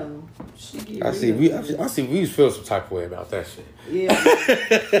real though. I see. We feel some type of way about that shit. Yeah.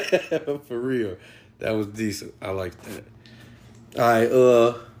 For real, that was decent. I like that. All right,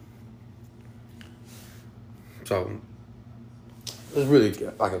 so it's really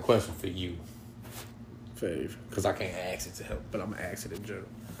like a question for you, Fave, because I can't ask it to help, but I'm gonna ask it in general.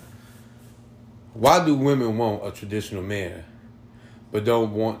 Why do women want a traditional man, but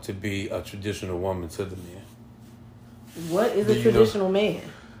don't want to be a traditional woman to the man? What is a traditional man?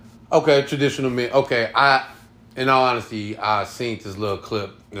 Okay, traditional man. Okay, in all honesty, I seen this little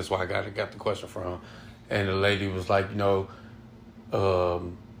clip. That's why I got the question from, and the lady was like,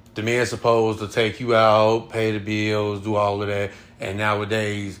 the man's supposed to take you out, pay the bills, do all of that, And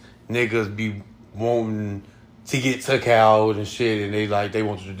nowadays, niggas be wanting to get took out and shit, and they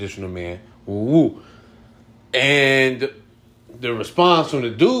want the traditional man. Woo. And the response from the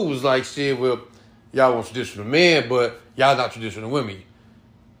dude was like, shit, well, y'all want traditional men, but y'all not traditional women.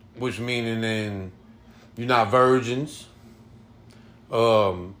 Which meaning then you're not virgins,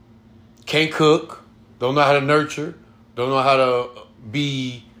 can't cook, don't know how to nurture, don't know how to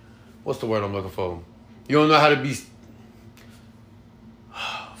be, what's the word I'm looking for? You don't know how to be,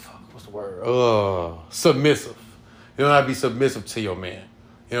 what's the word? Submissive. You don't know how to be submissive to your man.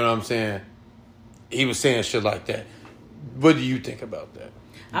 You know what I'm saying? He was saying shit like that. What do you think about that?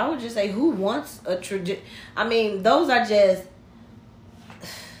 I would just say, who wants a tradition? I mean, those are just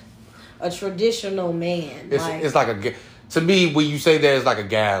a traditional man. It's like a, to me, when you say that, it's like a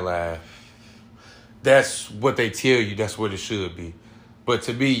guideline. That's what they tell you. That's what it should be. But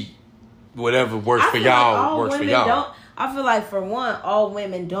to me, whatever works for y'all works for y'all. I feel like for one, all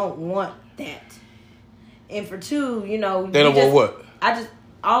women don't want that, and for two, you know, they don't want what?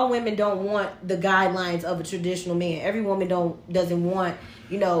 All women don't want the guidelines of a traditional man. Every woman doesn't want,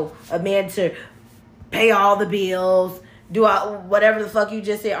 you know, a man to pay all the bills, do whatever the fuck you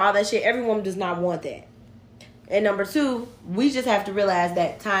just said, all that shit. Every woman does not want that. And number two, we just have to realize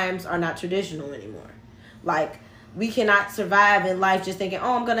that times are not traditional anymore. Like, we cannot survive in life just thinking,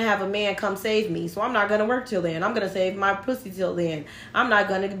 oh, I'm going to have a man come save me, so I'm not going to work till then. I'm going to save my pussy till then. I'm not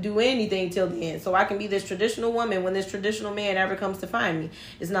going to do anything till then, so I can be this traditional woman when this traditional man ever comes to find me.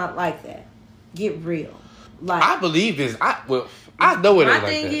 It's not like that. Get real. Like, I believe this. I know it ain't like that. My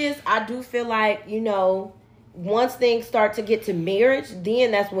thing is, I do feel like, you know, once things start to get to marriage,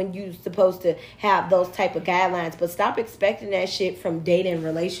 then that's when you're supposed to have those type of guidelines. But stop expecting that shit from dating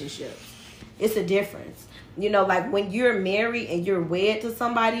relationships. It's a difference. You know, like when you're married and you're wed to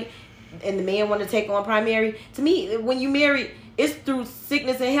somebody and the man want to take on primary, to me, when you marry, it's through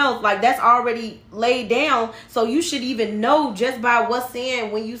sickness and health. Like, that's already laid down. So you should even know just by what's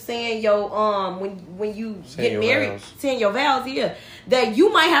saying when you saying your when you get married, saying your vows, yeah, that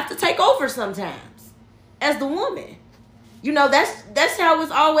you might have to take over sometimes as the woman. You know, that's how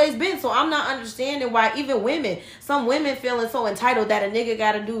it's always been. So I'm not understanding why even women, some women feeling so entitled that a nigga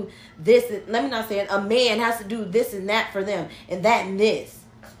got to do this. Let me not say it. A man has to do this and that for them and that and this.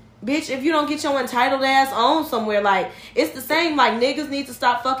 Bitch, if you don't get your entitled ass on somewhere, like, it's the same. Like, niggas need to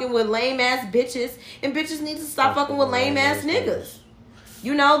stop fucking with lame ass bitches and bitches need to stop fucking with lame ass niggas.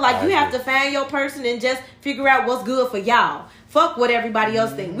 You know, like, you have to find your person and just figure out what's good for y'all. Fuck what everybody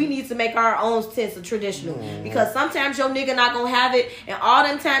else think. We need to make our own sense of traditional. Because sometimes your nigga not gonna have it, and all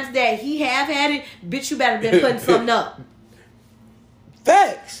them times that he have had it, bitch, you better been putting something up.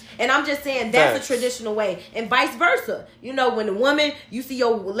 Facts. And I'm just saying that's a traditional way. And vice versa. You know, when the woman, you see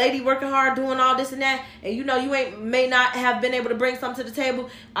your lady working hard, doing all this and that, and you know you may not have been able to bring something to the table,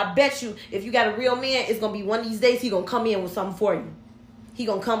 I bet you, if you got a real man, it's gonna be one of these days he gonna come in with something for you. He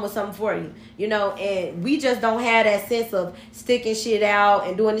gonna come with something for you, you know, and we just don't have that sense of sticking shit out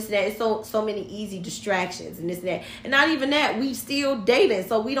and doing this and that. It's so many easy distractions and this and that, and not even that. We still dating,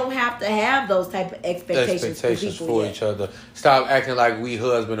 so we don't have to have those type of expectations for each other. Stop acting like we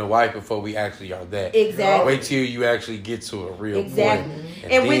husband and wife before we actually are that. Exactly. Wait till you actually get to a real point.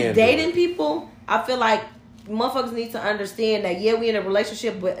 And with dating people, I feel like motherfuckers need to understand that, yeah, we in a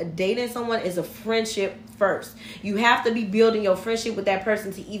relationship, but dating someone is a friendship first. You have to be building your friendship with that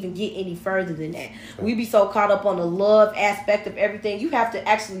person to even get any further than that. We be so caught up on the love aspect of everything. You have to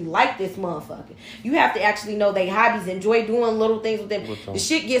actually like this motherfucker. You have to actually know their hobbies, enjoy doing little things with them. The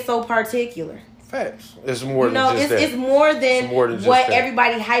shit gets so particular. Facts. It's more than just that. It's more than what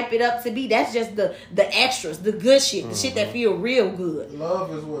everybody hype it up to be. That's just the extras, the good shit, the shit that feel real good.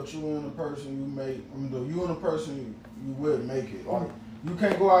 Love is what you and the person you make. You and the person you with make it. Like, you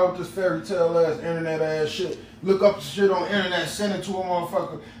can't go out with this fairy tale ass, internet ass shit. Look up the shit on the internet, send it to a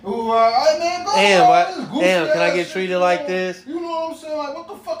motherfucker. Ooh, hey man, go Damn, can I get treated like this? You know what I'm saying? Like, what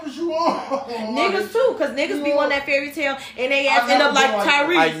the fuck is you on? Niggas too, because niggas be on that fairy tale and they ass end up like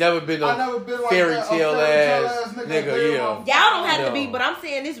Tyrese. I never been a fairy tale ass nigga, yeah. Y'all don't have to be, but I'm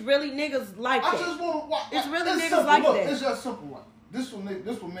saying it's really niggas like that. I just want to watch. It's really niggas like that. It's just simple. Like, this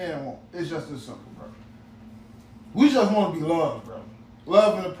what men want. It's just this simple, bro. We just want to be loved, bro.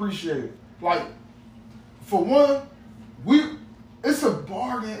 Love and appreciated. Like, for one, it's a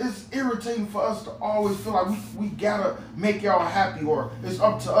bargain. It's irritating for us to always feel like we gotta make y'all happy, or it's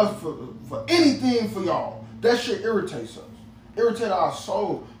up to us for anything for y'all. That shit irritates us. Irritate our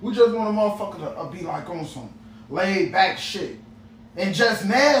soul. We just want a motherfucker to be like on some laid back shit and just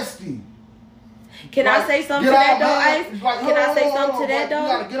nasty. Can I say something to that though, Ice? Can I say something to that though?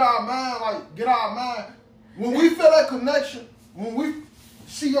 We gotta get our mind. When we feel that connection, when we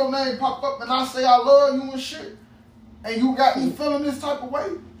see your name pop up and I say I love you and shit, and you got me feeling this type of way,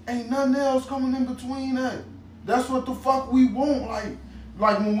 ain't nothing else coming in between that. That's what the fuck we want.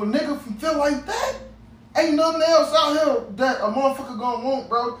 Like when a nigga feel like that, ain't nothing else out here that a motherfucker gonna want,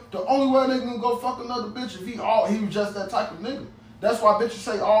 bro. The only way a nigga gonna go fuck another bitch if he was just that type of nigga. That's why bitches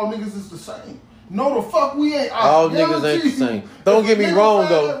say all niggas is the same. No, the fuck we ain't. All niggas ain't the same. Don't get me wrong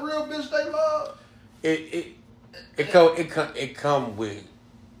though. That real bitch they love. It come with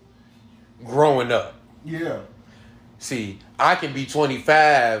growing up. Yeah. See, I can be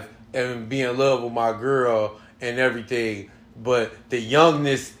 25 and be in love with my girl and everything, but the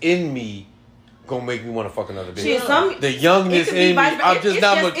youngness in me gonna make me want to fuck another bitch. The youngness in me, I'm just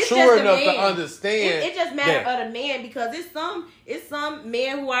not mature enough to understand. It just matter of the man, because it's some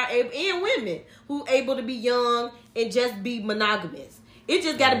men who are able, and women who able to be young and just be monogamous. It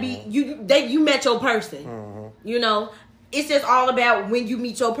just gotta be you met your person. You know, it's just all about when you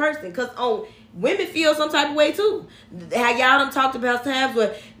meet your person. Cause women feel some type of way too. How y'all done talked about times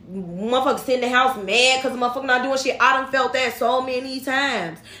where motherfuckers sit in the house mad because the motherfucker not doing shit. I done felt that so many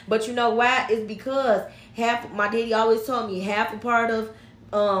times. But you know why? It's because my daddy always told me half a part of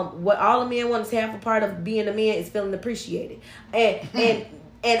what all the men want is half a part of being a man is feeling appreciated. And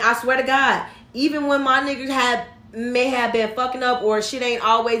I swear to God, even when my niggas may have been fucking up or shit ain't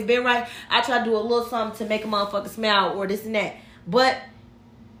always been right, I try to do a little something to make a motherfucker smile or this and that. But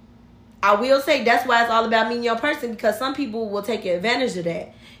I will say that's why it's all about meeting your person, because some people will take advantage of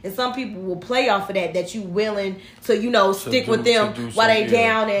that. And some people will play off of that you willing to, stick with them while they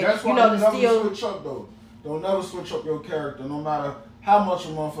down and, that's why don't never switch up, though. Don't never switch up your character, no matter how much a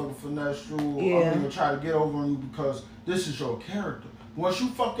motherfucker finesse you or try to get over on you, because this is your character. Once you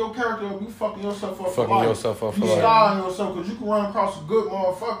fuck your character up, you fucking yourself up for life. You scarring yourself, because you can run across a good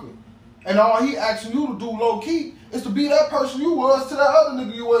motherfucker. And all he asking you to do low key is to be that person you was to that other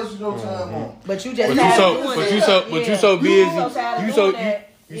nigga you wasted your time on. But you just you so busy.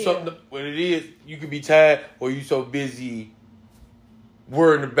 What it is, you could be tired, or you so busy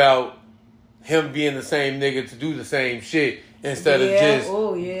worrying about him being the same nigga to do the same shit instead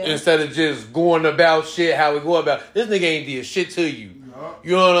of just going about shit how we go about. This nigga ain't did shit to you.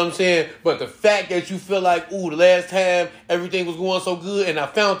 You know what I'm saying? But the fact that you feel like, the last time everything was going so good and I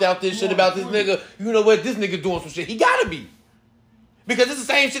found out this shit about this nigga, you know what? This nigga doing some shit. He gotta be. Because it's the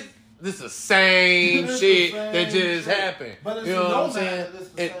same shit. This is the same shit that just happened. But it's you know what I'm saying? It's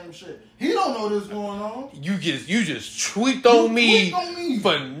the same shit. He don't know this going on. You just tweaked on me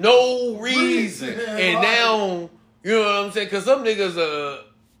for no reason. And now, you know what I'm saying? Because some niggas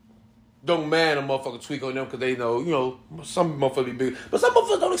don't mind a motherfucker tweak on them because they know, some motherfuckers be big. But some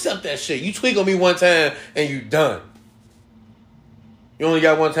motherfuckers don't accept that shit. You tweak on me one time and you done. You only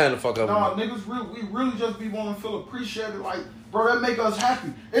got one time to fuck up. Nah, niggas, we really just be wanting to feel appreciated. Like, bro, that make us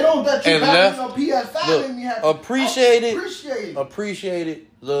happy. It don't that you happy on PS5 make me happy. Appreciated,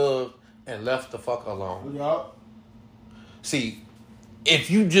 love, and left the fuck alone. Yup. See, if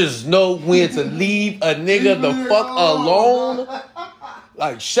you just know when to leave a nigga the fuck alone,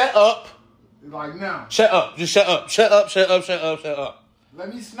 like, shut up. Like now. Shut up. Just shut up. Shut up.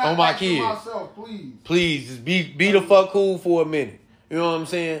 Let me snap back to myself, please. Please, just be the fuck cool for a minute. You know what I'm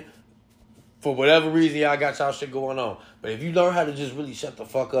saying? For whatever reason, y'all got y'all shit going on. But if you learn how to just really shut the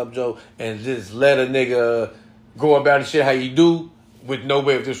fuck up, Joe, and just let a nigga go about the shit how you do, with no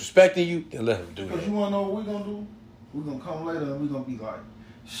way of disrespecting you, then let him do that. Because you want to know what we going to do? We're going to come later and we're going to be like,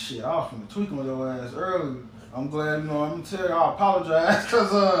 shit, I was finna tweak on your ass earlier. I'm glad, I'm going to tell you, I apologize,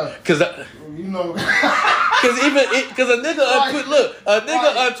 because a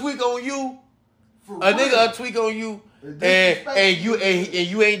nigga untweak on you, and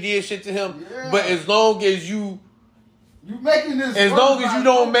you ain't did shit to him, but as long as you making this, as long as you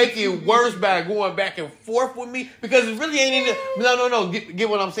don't make it worse by going back and forth with me, because it really ain't even. No. Get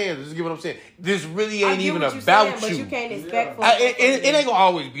what I'm saying. Just get what I'm saying. This really ain't even about you. But you can't expect. It ain't gonna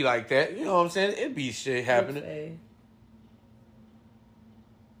always be like that. You know what I'm saying? It be shit happening.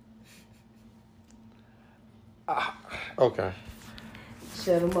 Okay.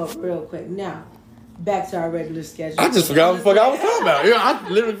 Shut them up real quick. Now, back to our regular schedule. I just forgot what the fuck I was talking about. I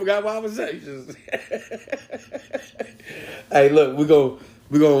literally forgot what I was saying. Hey, look, we're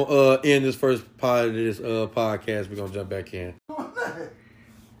gonna end this first part of this podcast. We're gonna jump back in.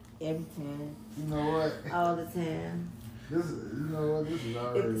 Every time. You know what? All the time. This is already.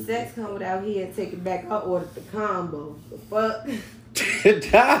 If the sex come without here and take it back, I ordered the combo. The fuck?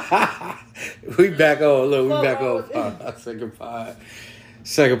 We back on. Look, we back on.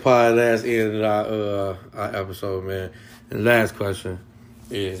 Second part, last end of our episode, man. And last question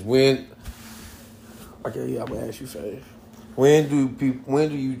is when. Okay, yeah, I'm gonna ask you, Faye. When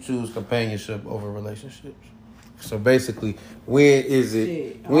do you choose companionship over relationships? So basically, when is it?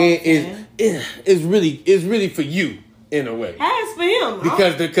 Shit, When is it's really for you in a way? As for him,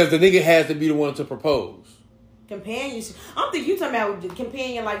 Because the nigga has to be the one to propose. companionship. I don't think you talking about the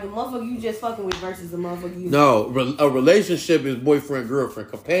companion like the motherfucker you just fucking with versus the motherfucker you. No, a relationship is boyfriend girlfriend.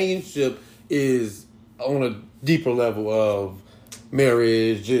 Companionship is on a deeper level of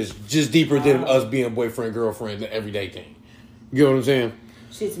marriage, just deeper than us being boyfriend girlfriend, the everyday thing. You know what I'm saying?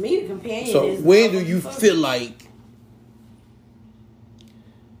 Shit, to me, the companion So is. when do you feel like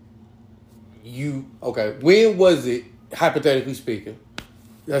when was it, hypothetically speaking,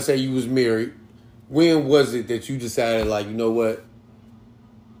 let's say you was married, when was it that you decided, like, you know what,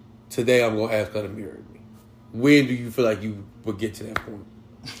 today I'm going to ask her to marry me? When do you feel like you would get to that point?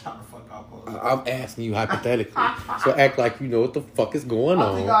 How the fuck I pose? I'm asking you hypothetically. So act like you know what the fuck is going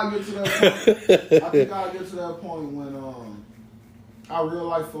on. I think I'll get to that point. I think I'll get to that point when I real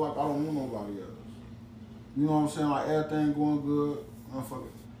life feel like I don't want nobody else. You know what I'm saying? Like everything going good, motherfucker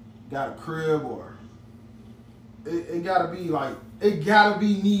got a crib, or it gotta be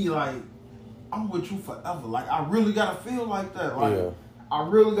me, like I'm with you forever. Like I really gotta feel like that. Like I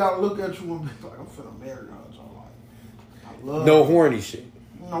really gotta look at you and be like, I'm finna marry her. So like I love No her. horny shit.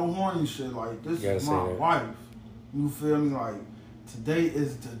 No horny shit. Like this is say my that. wife. You feel me? Like today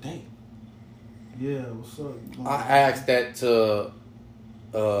is the day. Yeah, what's up? I asked that to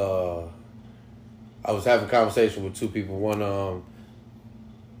I was having a conversation with two people. One of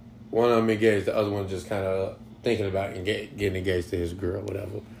them engaged, the other one just kind of thinking about getting engaged to his girl,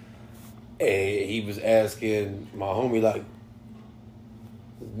 whatever. And he was asking my homie, like,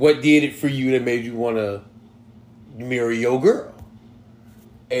 what did it for you that made you want to marry your girl?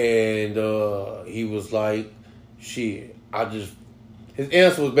 And he was like, shit, his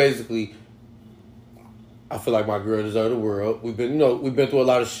answer was basically, I feel like my girl deserves the world. We've been through a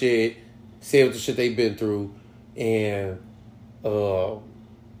lot of shit, said what the shit they've been through, and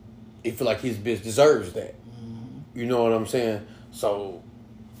he feel like his bitch deserves that. Mm-hmm. You know what I'm saying? So,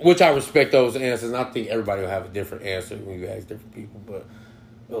 which I respect those answers, and I think everybody will have a different answer when you ask different people, but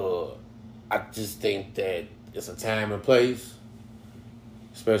I just think that it's a time and place,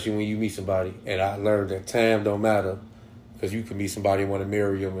 especially when you meet somebody, and I learned that time don't matter, because you can meet somebody and want to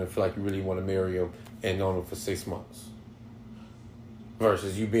marry them and feel like you really want to marry them and known them for 6 months.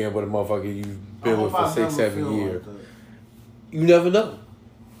 Versus you being with a motherfucker you've been with for 6, 7 years. Like you never know.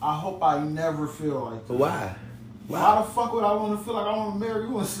 I hope I never feel like that. Why? Why the fuck would I want to feel like I want to marry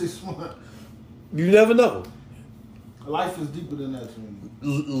you in 6 months? You never know. Life is deeper than that to me.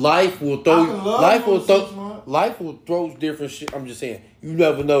 Life will throw different shit. I'm just saying, you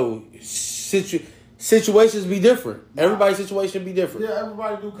never know. Situations be different. Everybody's situation be different. Yeah,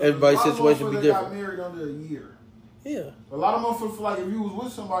 everybody do. Everybody's situation be different. Got married under a year. Yeah. A lot of motherfuckers feel like if you was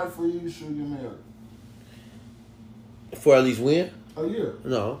with somebody for a year, you should get married. For at least when? A year.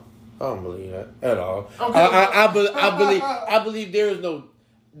 No, I don't believe that at all. Okay. I believe there is no.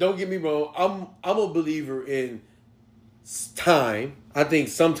 Don't get me wrong. I'm a believer in time. I think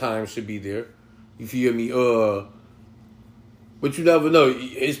some time should be there. You feel me? But you never know.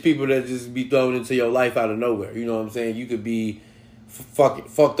 It's people that just be thrown into your life out of nowhere. You know what I'm saying? You could be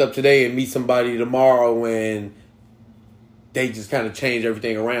fucked up today and meet somebody tomorrow and they just kind of change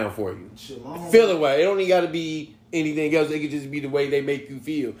everything around for you. Feeling way. It don't even got to be anything else. It could just be the way they make you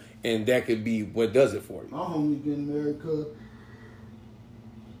feel. And that could be what does it for you. My homie getting married because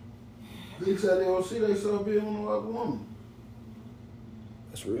they said they don't see themselves being with no other woman.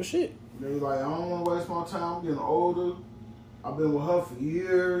 That's real shit. They was like, I don't want to waste my time. I'm getting older. I've been with her for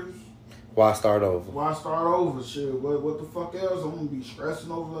years. Why start over? Why start over? Shit, what the fuck else? I'm going to be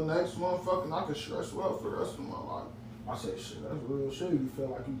stressing over the next motherfucker. I can stress well for the rest of my life. I say, shit, that's real shit. You feel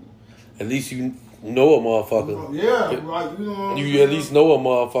like you... At least you know a motherfucker. Yeah, like, you know what you at least know a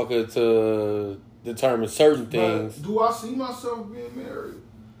motherfucker to determine certain things. But do I see myself being married?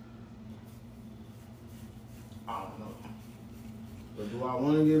 I don't know. But do I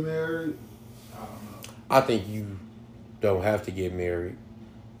want to get married? I don't know. I think you don't have to get married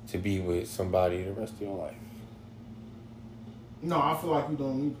to be with somebody the rest of your life. No, I feel like you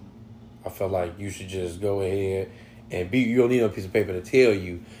don't need to. I feel like you should just go ahead and be. You don't need a piece of paper to tell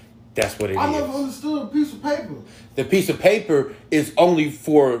you that's what it is. I never understood a piece of paper. The piece of paper is only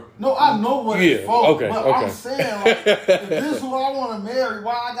for. No, I know what it's for. Okay, but okay. I'm saying, like, if this is who I want to marry,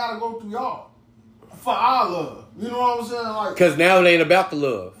 why I gotta go through y'all? For our love. You know what I'm saying? Like, because now it ain't about the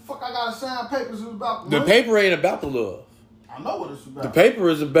love. Fuck, I gotta sign papers. It's about the money. paper ain't about the love. I know what it's about. The paper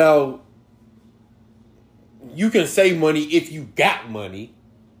is about. You can say money if you got money.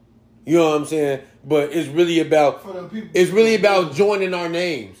 You know what I'm saying? But it's really about joining our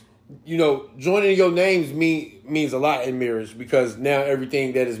names. You know, joining your names means a lot in marriage because now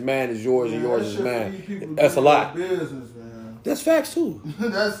everything that is mine is yours and yours is mine. That's a lot. Business, man. That's facts too.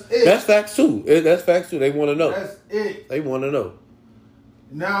 That's it. That's facts too. That's facts too. They want to know. That's it. They want to know.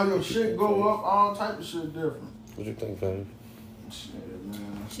 Now your shit go up, all type of shit different. What you think, fam? Shit,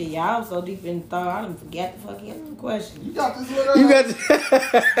 man. Shit, y'all so deep in thought, I done forgot the fucking question. You got this little You got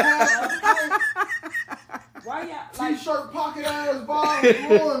Why y'all like? T-shirt pocket ass bottom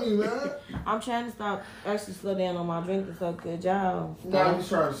blowing me, man. I'm trying to stop, actually slow down on my drinking, so could y'all? Nah, you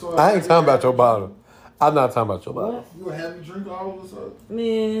trying to slow I ain't talking about your bottle. I'm not talking about your bottle. What? You a heavy drinker all of a sudden?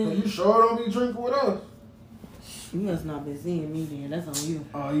 Man, You sure don't be drinking with us? you must not been seeing me then. That's on you.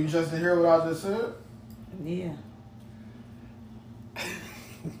 Oh, you just didn't hear what I just said? Yeah.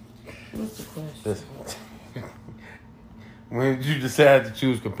 What's the question? Listen. When did you decide to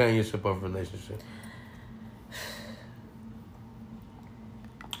choose companionship over relationship?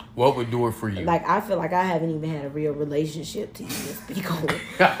 What would do it for you? Like, I feel like I haven't even had a real relationship to even speak on.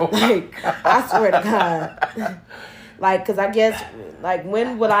 Oh my Like, I swear to God. Like, because I guess, like,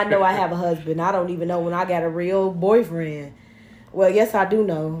 when will I know I have a husband? I don't even know when I got a real boyfriend. Well, yes, I do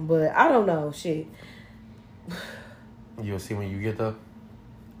know, but I don't know. Shit. You'll see when you get there.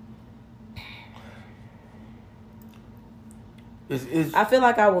 I feel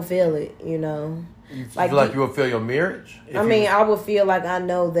like I will feel it, you know. You feel like you will feel your marriage? I would feel like I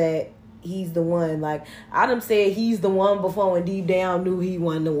know that he's the one. Like, I done said he's the one before and deep down knew he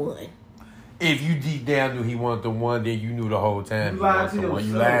wasn't the one. If you deep down knew he wasn't the one, then you knew the whole time You lied to the one.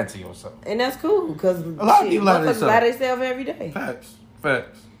 You yourself. lied to yourself. And that's cool, because A lot of people lie to motherfuckers lie to themselves every day. Facts.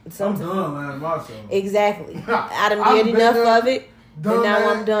 I'm Sometimes. done lying to myself. Exactly. I done I've did been enough there, of it, and now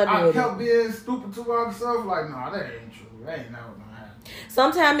I'm done I with kept it. being stupid to myself, like, nah, that ain't true. That ain't never gonna happen.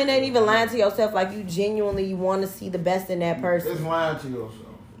 Sometimes it ain't even lying to yourself, like you genuinely want to see the best in that It's person. lying to yourself.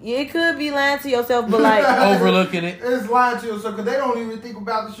 Yeah, it could be lying to yourself, but like, Overlooking it. It's lying to yourself because they don't even think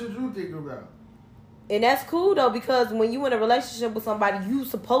about the shit you think about. and that's cool though, because when you in a relationship with somebody, you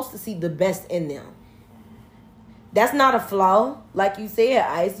supposed to see the best in them. That's not a flaw, like you said,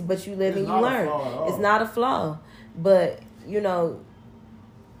 Ice, but you live and you learn. It's not a flaw, but you know,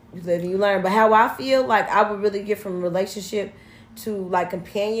 you live and you learn. But how I feel, like I would really get from relationship to like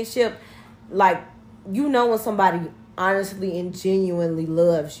companionship, like you know when somebody honestly and genuinely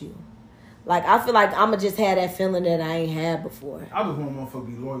loves you. Like I feel like I'ma just have that feeling that I ain't had before. I just want motherfucker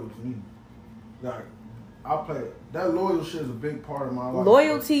to be loyal to me. Like, I play that loyal shit is a big part of my life.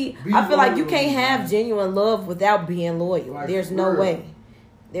 Loyalty, Be I feel like you loyal can't to me, have man. genuine love without being loyal. Like, There's for no real. way.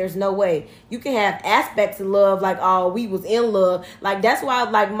 There's no way. You can have aspects of love, like, oh, we was in love. Like, that's why,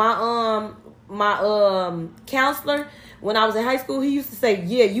 like, my counselor, when I was in high school, he used to say,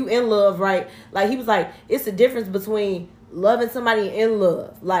 yeah, you in love, right? Like, he was like, it's the difference between loving somebody and in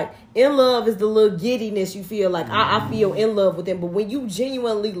love. Like, in love is the little giddiness you feel like, I feel in love with them. But when you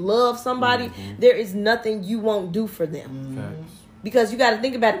genuinely love somebody, there is nothing you won't do for them. Facts. Because you got to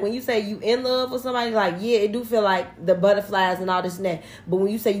think about it. When you say you in love with somebody, like, yeah, it do feel like the butterflies and all this and that. But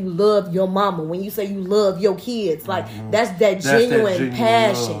when you say you love your mama, when you say you love your kids, like, that's that genuine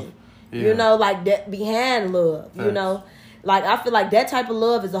passion. love. Yeah. You know, like that behind love, you Facts. know. Like, I feel like that type of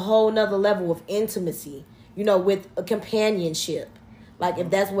love is a whole nother level of intimacy, you know, with a companionship. Like,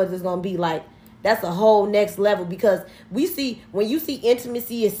 if that's what it's going to be like, that's a whole next level. Because we see, when you see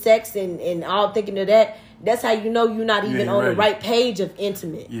intimacy as sex and all thinking of that, that's how you know you're not even ain't on ready. the right page of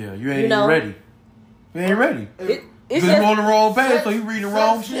intimate. Yeah, you ain't know? even ready. You ain't ready. It's Because you on the wrong page, so you reading the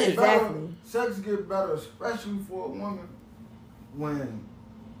wrong shit. Exactly. Sex get better, especially for a woman, when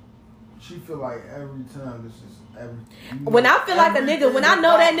she feel like every time this is everything. When I feel like a nigga, when I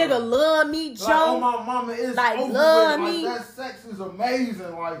know that nigga love me, Joe. Like, oh my mama is like, over love with. me. Like, that sex is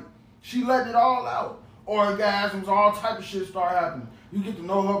amazing. Like, she let it all out. Orgasms, all type of shit start happening. You get to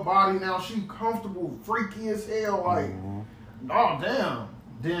know her body now. She comfortable, freaky as hell. Like, oh damn.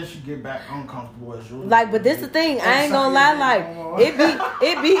 Then she get back uncomfortable as usual. Like, but this the thing, I ain't gonna lie, like,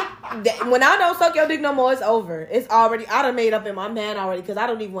 it be, when I don't suck your dick no more, it's over. It's already, I done made up in my mind already, because I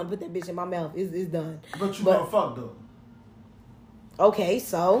don't even want to put that bitch in my mouth. It's done. But you gonna fuck though. Okay,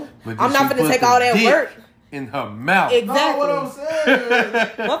 so, But I'm then not she gonna put take the all that dick work. in her mouth. Exactly. No, what I'm saying.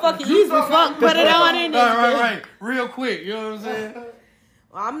 Motherfucker, easy fuck, put it on in there. Right. Real quick, you know what I'm saying?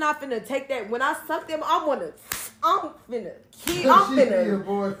 I'm not finna take that. When I suck them, I'm finna She I'm be your finna.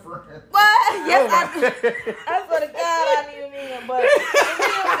 boyfriend. What? Yes, I swear to God, I need a man, but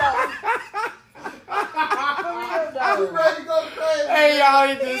for real though. You ready to go crazy? Hey, y'all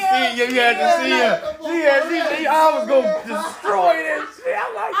need to see you. You had to see her. She I was gonna destroy that shit.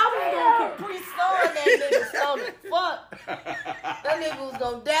 I'm like, I was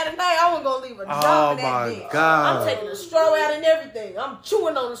dropping that my bitch. God. I'm taking the straw out and everything. I'm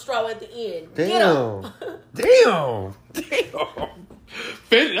chewing on the straw at the end. Get Damn. up. Damn.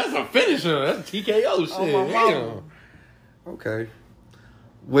 That's a finisher. That's a TKO shit. Oh, my mama. Damn. Okay.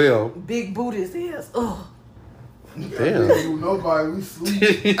 Well. Big booty ass. Ugh. Damn. Do nobody. We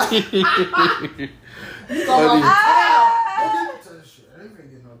sleep. Buddy.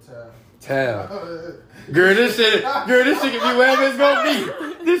 Tab. Girl, this shit can be wherever it's gonna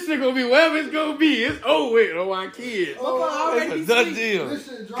be. This shit gonna be wherever it's gonna be. It's over with on my kids. It's a done deal.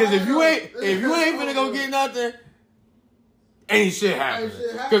 Cause if you ain't finna go get nothing, ain't shit happening.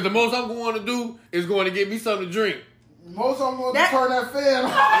 Cause the most I'm going to do is going to get me something to drink. Most I'm going to turn that fan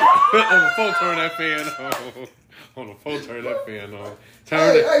on. On the phone, turn that fan on. On the phone, turn that fan on.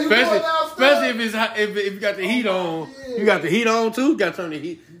 Especially if you got the heat on. You got the heat on too. You got to turn the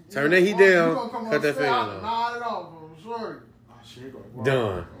heat. Turn that heat down. Cut that fan on. Nod it off. I'm sorry.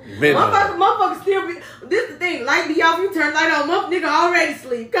 Done. Motherfucker still be. This the thing. Light be off. You turn light on. Nigga already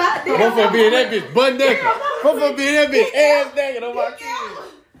sleep. God damn. Motherfucker be in that bitch butt naked. Motherfucker be in that bitch ass naked on my kids.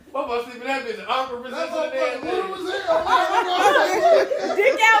 Motherfucker sleep in that bitch awkward position and everything.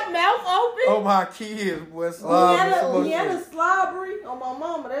 Dick out, mouth open. Oh my kids, boy. Vienna slobbery. On my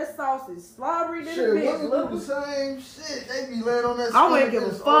mama, that sauce is slobbery than a bitch. Look the same shit. They be laying on that. I wouldn't give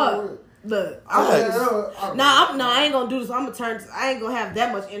a fuck. Look, I ain't gonna do this. I'm gonna turn. I ain't gonna have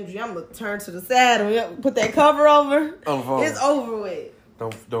that much energy. I'm gonna turn to the side and put that cover over. It's over with.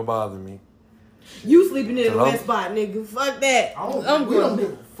 Don't bother me. You sleeping in the wet spot, nigga. Fuck that. I'm we don't good.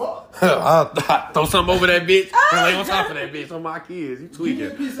 give a fuck. I'll throw something over that bitch and lay on top of that bitch on my kids. You tweaking.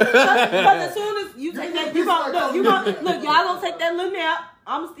 But as soon as you take that, look, y'all gonna take that little nap.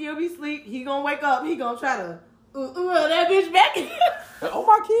 I'ma still be asleep. He gonna wake up. He gonna try to that bitch back. On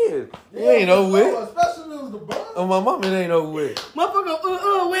my kids. It ain't over with. Especially if it was the bus. On my mom, it ain't over with.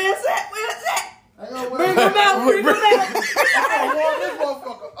 Motherfucker, where's that? Bring him out. I'm gonna warm this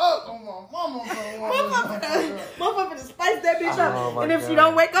motherfucker up on my mama. Motherfucker to spice that bitch up. Oh, And if God. she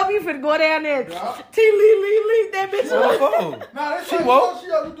don't wake up, you finna go down there. Yeah. Leave that bitch On the up. phone. Nah, that's She like woke.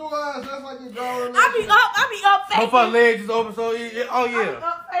 she up, you do her ass just like you drawing. I be up faking. Hope her legs is open, so oh I be yeah.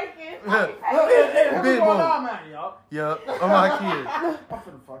 up faking. Big boy. I'm at, y'all. Yup, on my kids. I'm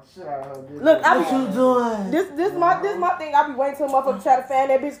finna fuck shit out of her. Bitch. Look, I be doing this my thing. I be waiting till a motherfucker try to fan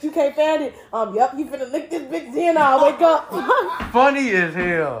that bitch. You can't fan it. Yup, you finna lick this bitch in. I'll wake up. Funny as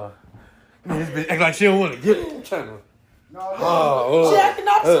hell. Man, this bitch act like she don't want to get it. I'm trying to. No, She acting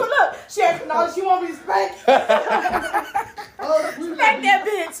all she acting all she want me to spank. Spank that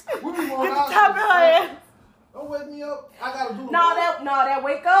bitch. We be Get going the out. top of her ass. Don't wake me up. I gotta do the That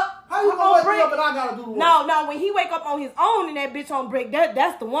wake up. How you gonna wake me up and I gotta do the work? No, when he wake up on his own and that bitch on break,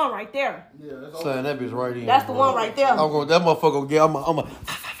 that's the one right there. Yeah, that's Son, that bitch right in. That's the one right there. That motherfucker get. I'm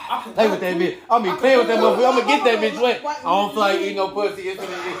play with that bitch. I mean, play with that motherfucker. I'm gonna get that bitch wet. I don't feel like eating no pussy. I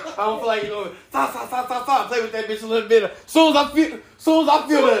don't feel like stop. Play with that bitch a little bit. Soon as I feel the slip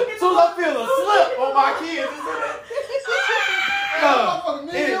on my kids.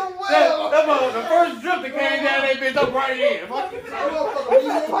 That motherfucker, the first drip that came down that bitch, I'm right in.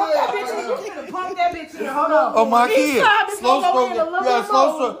 Pump that bitch in. Hold on. On my kids. Slow stroke. You You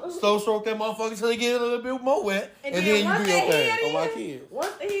gotta slow stroke that motherfucker till they get a little bit more wet. And then you do your thing. On my kids.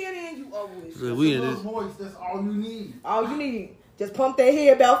 Once the head in, you over with. We in this. That's all you need. All you need. Just pump that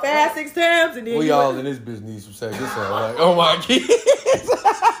head about 5-6 times and then We all in this bitch need some sex. This all like, oh my kids.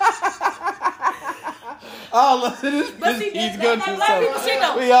 All of this But see, he's that's gonna that do black people something. shit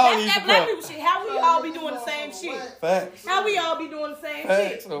though. We all That's need that some black fuck. people shit. How we all be doing the same shit? Facts. How we all be doing the same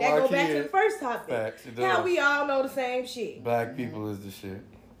Facts. shit? Oh, That my go back to kids. the first topic. Facts. It does. How we all know the same shit? Black people is the shit.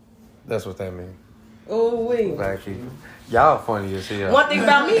 That's what that means. Oh wait. Black people. Y'all funny as hell. One thing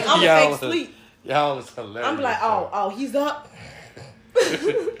about me, I'm a Y'all fake sleep. Y'all is hilarious. I'm like, oh, he's up.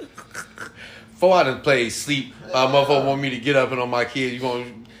 Before I done played sleep, motherfucker want me to get up and on my kids, you gonna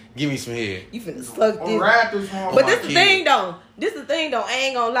give me some head. You finna suck this. But But this the thing though. I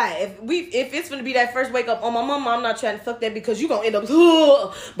ain't gonna lie. If it's gonna be that first wake up on my mama, I'm not trying to fuck that because you gonna end up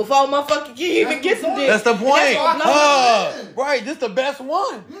before motherfucker can even get some dick. That's the point. That's Right, this the best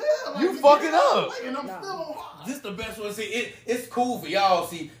one. Yeah, like You fucking up. And I'm still on high. This the best one. See, it's cool for y'all.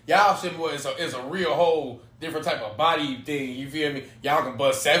 See, y'all shit boy is a real whole different type of body thing. You feel me? Y'all can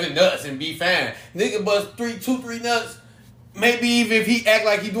bust 7 nuts and be fine. Nigga bust 3 nuts. Maybe even if he act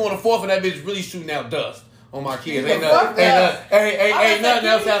like he doing a 4th and that bitch really shooting out dust on my kids. Ain't nothing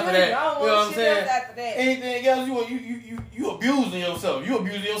else after that. You know what I'm saying? Anything else, you abusing yourself. You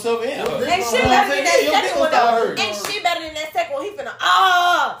abusing yourself and her. Ain't shit better than that second one though. Ain't shit better than that second one. He finna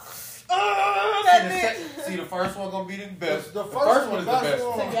that bitch. See, the first first one gonna be the best. The The first first one one is the best best.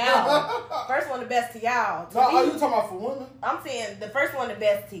 one. To y'all. First one the best to y'all. To No, me, are you talking about for women? I'm saying the first one the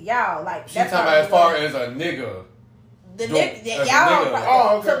best to y'all. Like She that's talking how about as it far was. as a nigga. The Don't- nigga, as a y'all. nigga.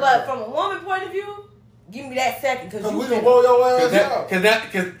 Oh, okay. So, but from a woman point of view, give me that second because Cause you we can finna- blow your ass out. Cause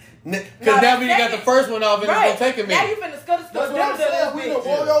No, now we got second. the first one off and Right. it's gonna take a Now you minute. finna scudder That's what I'm saying. We can bitch.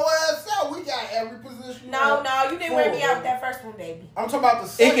 blow your ass out. We got every position. No, you didn't wear me out with that first one, baby. I'm talking about the It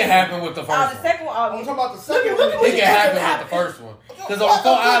second. can happen with the Oh, first the one. second one. Oh, I'm talking about the Look second at- one. look at It what can you happen just with the first one. Cause Fuck,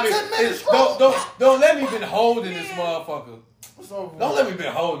 before I'm I good 10 minutes, don't let me been holding this Man. motherfucker. So, Don't let me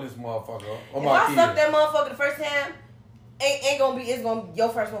been holding this motherfucker on If my I kid. suck that motherfucker the first time, ain't gonna be. It's gonna your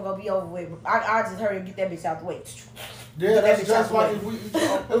first one gonna be over with. I just heard him get that bitch out the way. Yeah, Get that that's bitch just out like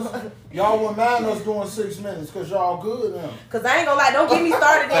the if y'all wouldn't mind us doing 6 minutes because y'all good now. Cause I ain't gonna lie, don't get me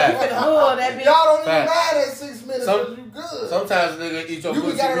started. Then you finna hood that bitch. Y'all don't even Fact. mind at 6 minutes Some- because you good. Sometimes nigga eat your You can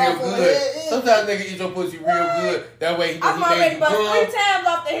pussy get it real off on the good. head end. Sometimes nigga eat your pussy real good. That way he I'm made already you bust come. 3 times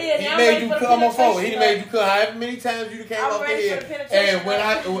off the head. He Now I'm made ready you for the come on forward. He penetration. made you come however many times you came I'm off the ready for head. the penetration.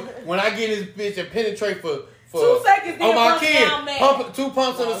 And when I get this bitch and penetrate for 2 seconds, then on my pump kid, down, man. pump 2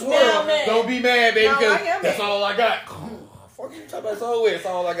 pumps in the Now, swirl. man. Don't be mad, baby, No, because I am that's mad. all I got. Fuck you talking about? It's over with. It's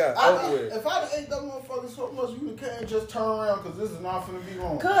all I got. Over with. If I ate that motherfucker so much, you can't just turn around because this is not finna be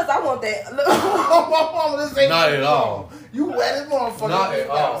long. Cause I want that. Look. My mama, this ain't Not finna at be all. long. You wet it, motherfucker. Not You at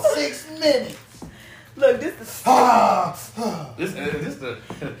got all. 6 minutes. Look, this is. This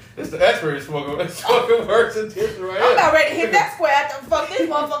the expert smoking works and tips right I'm not ready to hit that square after fuck this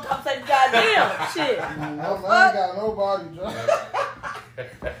motherfucker come say goddamn shit. I ain't got nobody, John.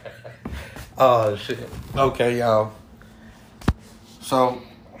 Oh shit. Okay, y'all. So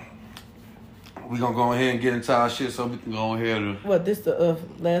we gonna go ahead and get into our shit so we can go ahead and What, this the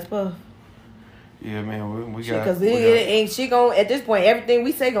last puff? yeah, man. We Shit, got cause it ain't she gon' at this point everything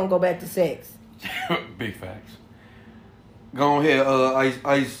we say gonna go back to sex. big facts. Go ahead,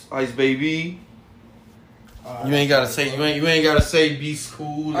 Ice baby. You ain't gotta say you ain't gotta say be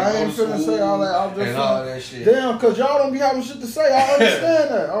school. I ain't finna say all that. I'm just and all that shit. Damn, cause y'all don't be having shit to say.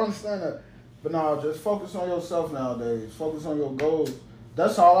 I understand that. But no, just focus on yourself nowadays. Focus on your goals.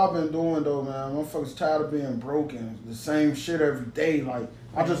 That's all I've been doing though, man. Motherfuckers tired of being broken. The same shit every day. Like,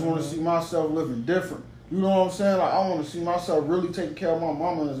 I just want to see myself living different. You know what I'm saying? Like, I want to see myself really taking care of my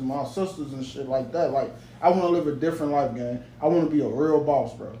mamas and my sisters and shit like that. Like, I want to live a different life, gang. I want to be a real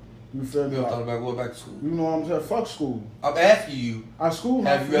boss, bro. You feel me? You ever Like, thought about going back to school? you know what I'm saying? Fuck school. I'm asking you. School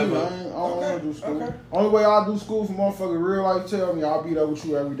Have not you for me. ever- I don't want to do school. Okay. Only way I do school for motherfuckers real life tell me I'll be there with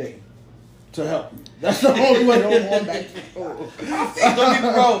you every day to help you. That's the only way I'm going back to school. Don't get me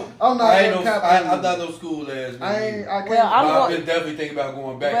wrong. I'm not I ain't gonna no. cap I'm on not you. no school ass. I can't. Well, I'm I've going- been definitely thinking about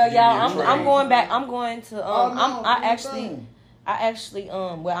going back. Well, to y'all, get me a I'm trade. going back. I'm going to Oh, no, I do actually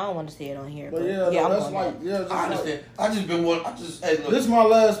well I don't want to say it on here, But but yeah, yeah, I'm that's going like, back. just I understand. I just been one. I just hey look. This is my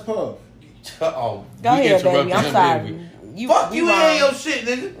last puff. Oh, Go we ahead, baby. interrupted I'm him, sorry. didn't we? You, Fuck we you wrong. and your shit,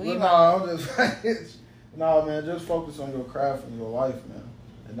 nigga. We But wrong. no, I'm just no, man. Just focus on your craft and your life, man.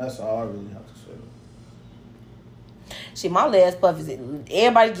 And that's all I really have to say. Shit, my last puff is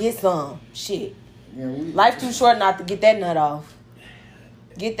everybody get some shit. Yeah, Life too short not to get that nut off.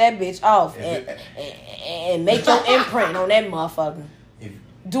 Get that bitch off and make your imprint on that motherfucker. If,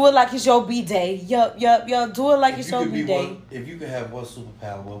 Do it like it's your B-day. Yup. Do it like if it's you your could be B-day. one, if you could have one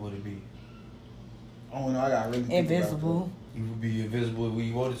superpower, what would it be? Oh no, I gotta really think Invisible. You would be invisible when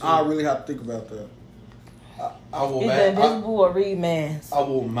you wanted to. I really have to think about that. I will. Either invisible or read minds. I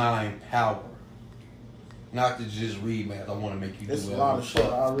will mind power. Not to just read math. I want to make you do It's a whatever lot the of shit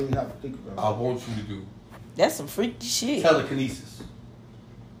fuck I really have to think about. I want you to do. That's some freaky shit. Telekinesis.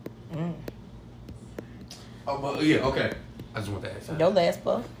 Mm. Oh, but yeah, okay. I just want to ask. Your last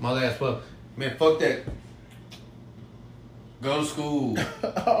puff. My last puff. Man, fuck that. Go to school.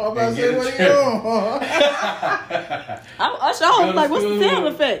 I'm about to And say, get a what are you check. doing? I sure Go was to like, what's the school. sound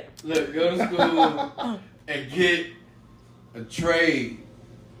effect? Look, go to school and get a trade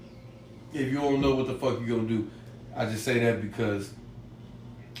if you don't know what the fuck you're gonna do. I just say that because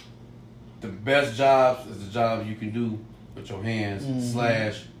the best jobs is the jobs you can do with your hands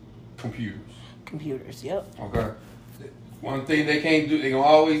 / computers. Computers, yep. Okay? One thing they can't do, they gonna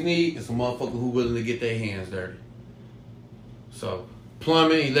always need is a motherfucker who willing to get their hands dirty. So,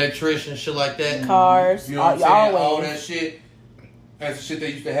 plumbing, electrician, shit like that. Cars, You know what I'm saying? always. All that shit. That's the shit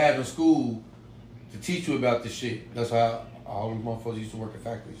they used to have in school to teach you about this shit. That's how all them motherfuckers used to work at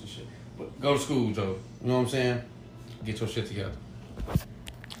factories and shit. But go to school, Joe. You know what I'm saying? Get your shit together.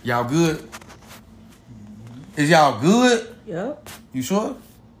 Y'all good? Is y'all good? Yep. You sure?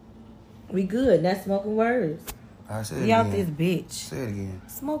 We good. Not smoking words. I said it We out again. this bitch. Say it again.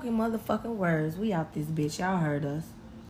 Smoking motherfucking words. We out this bitch. Y'all heard us.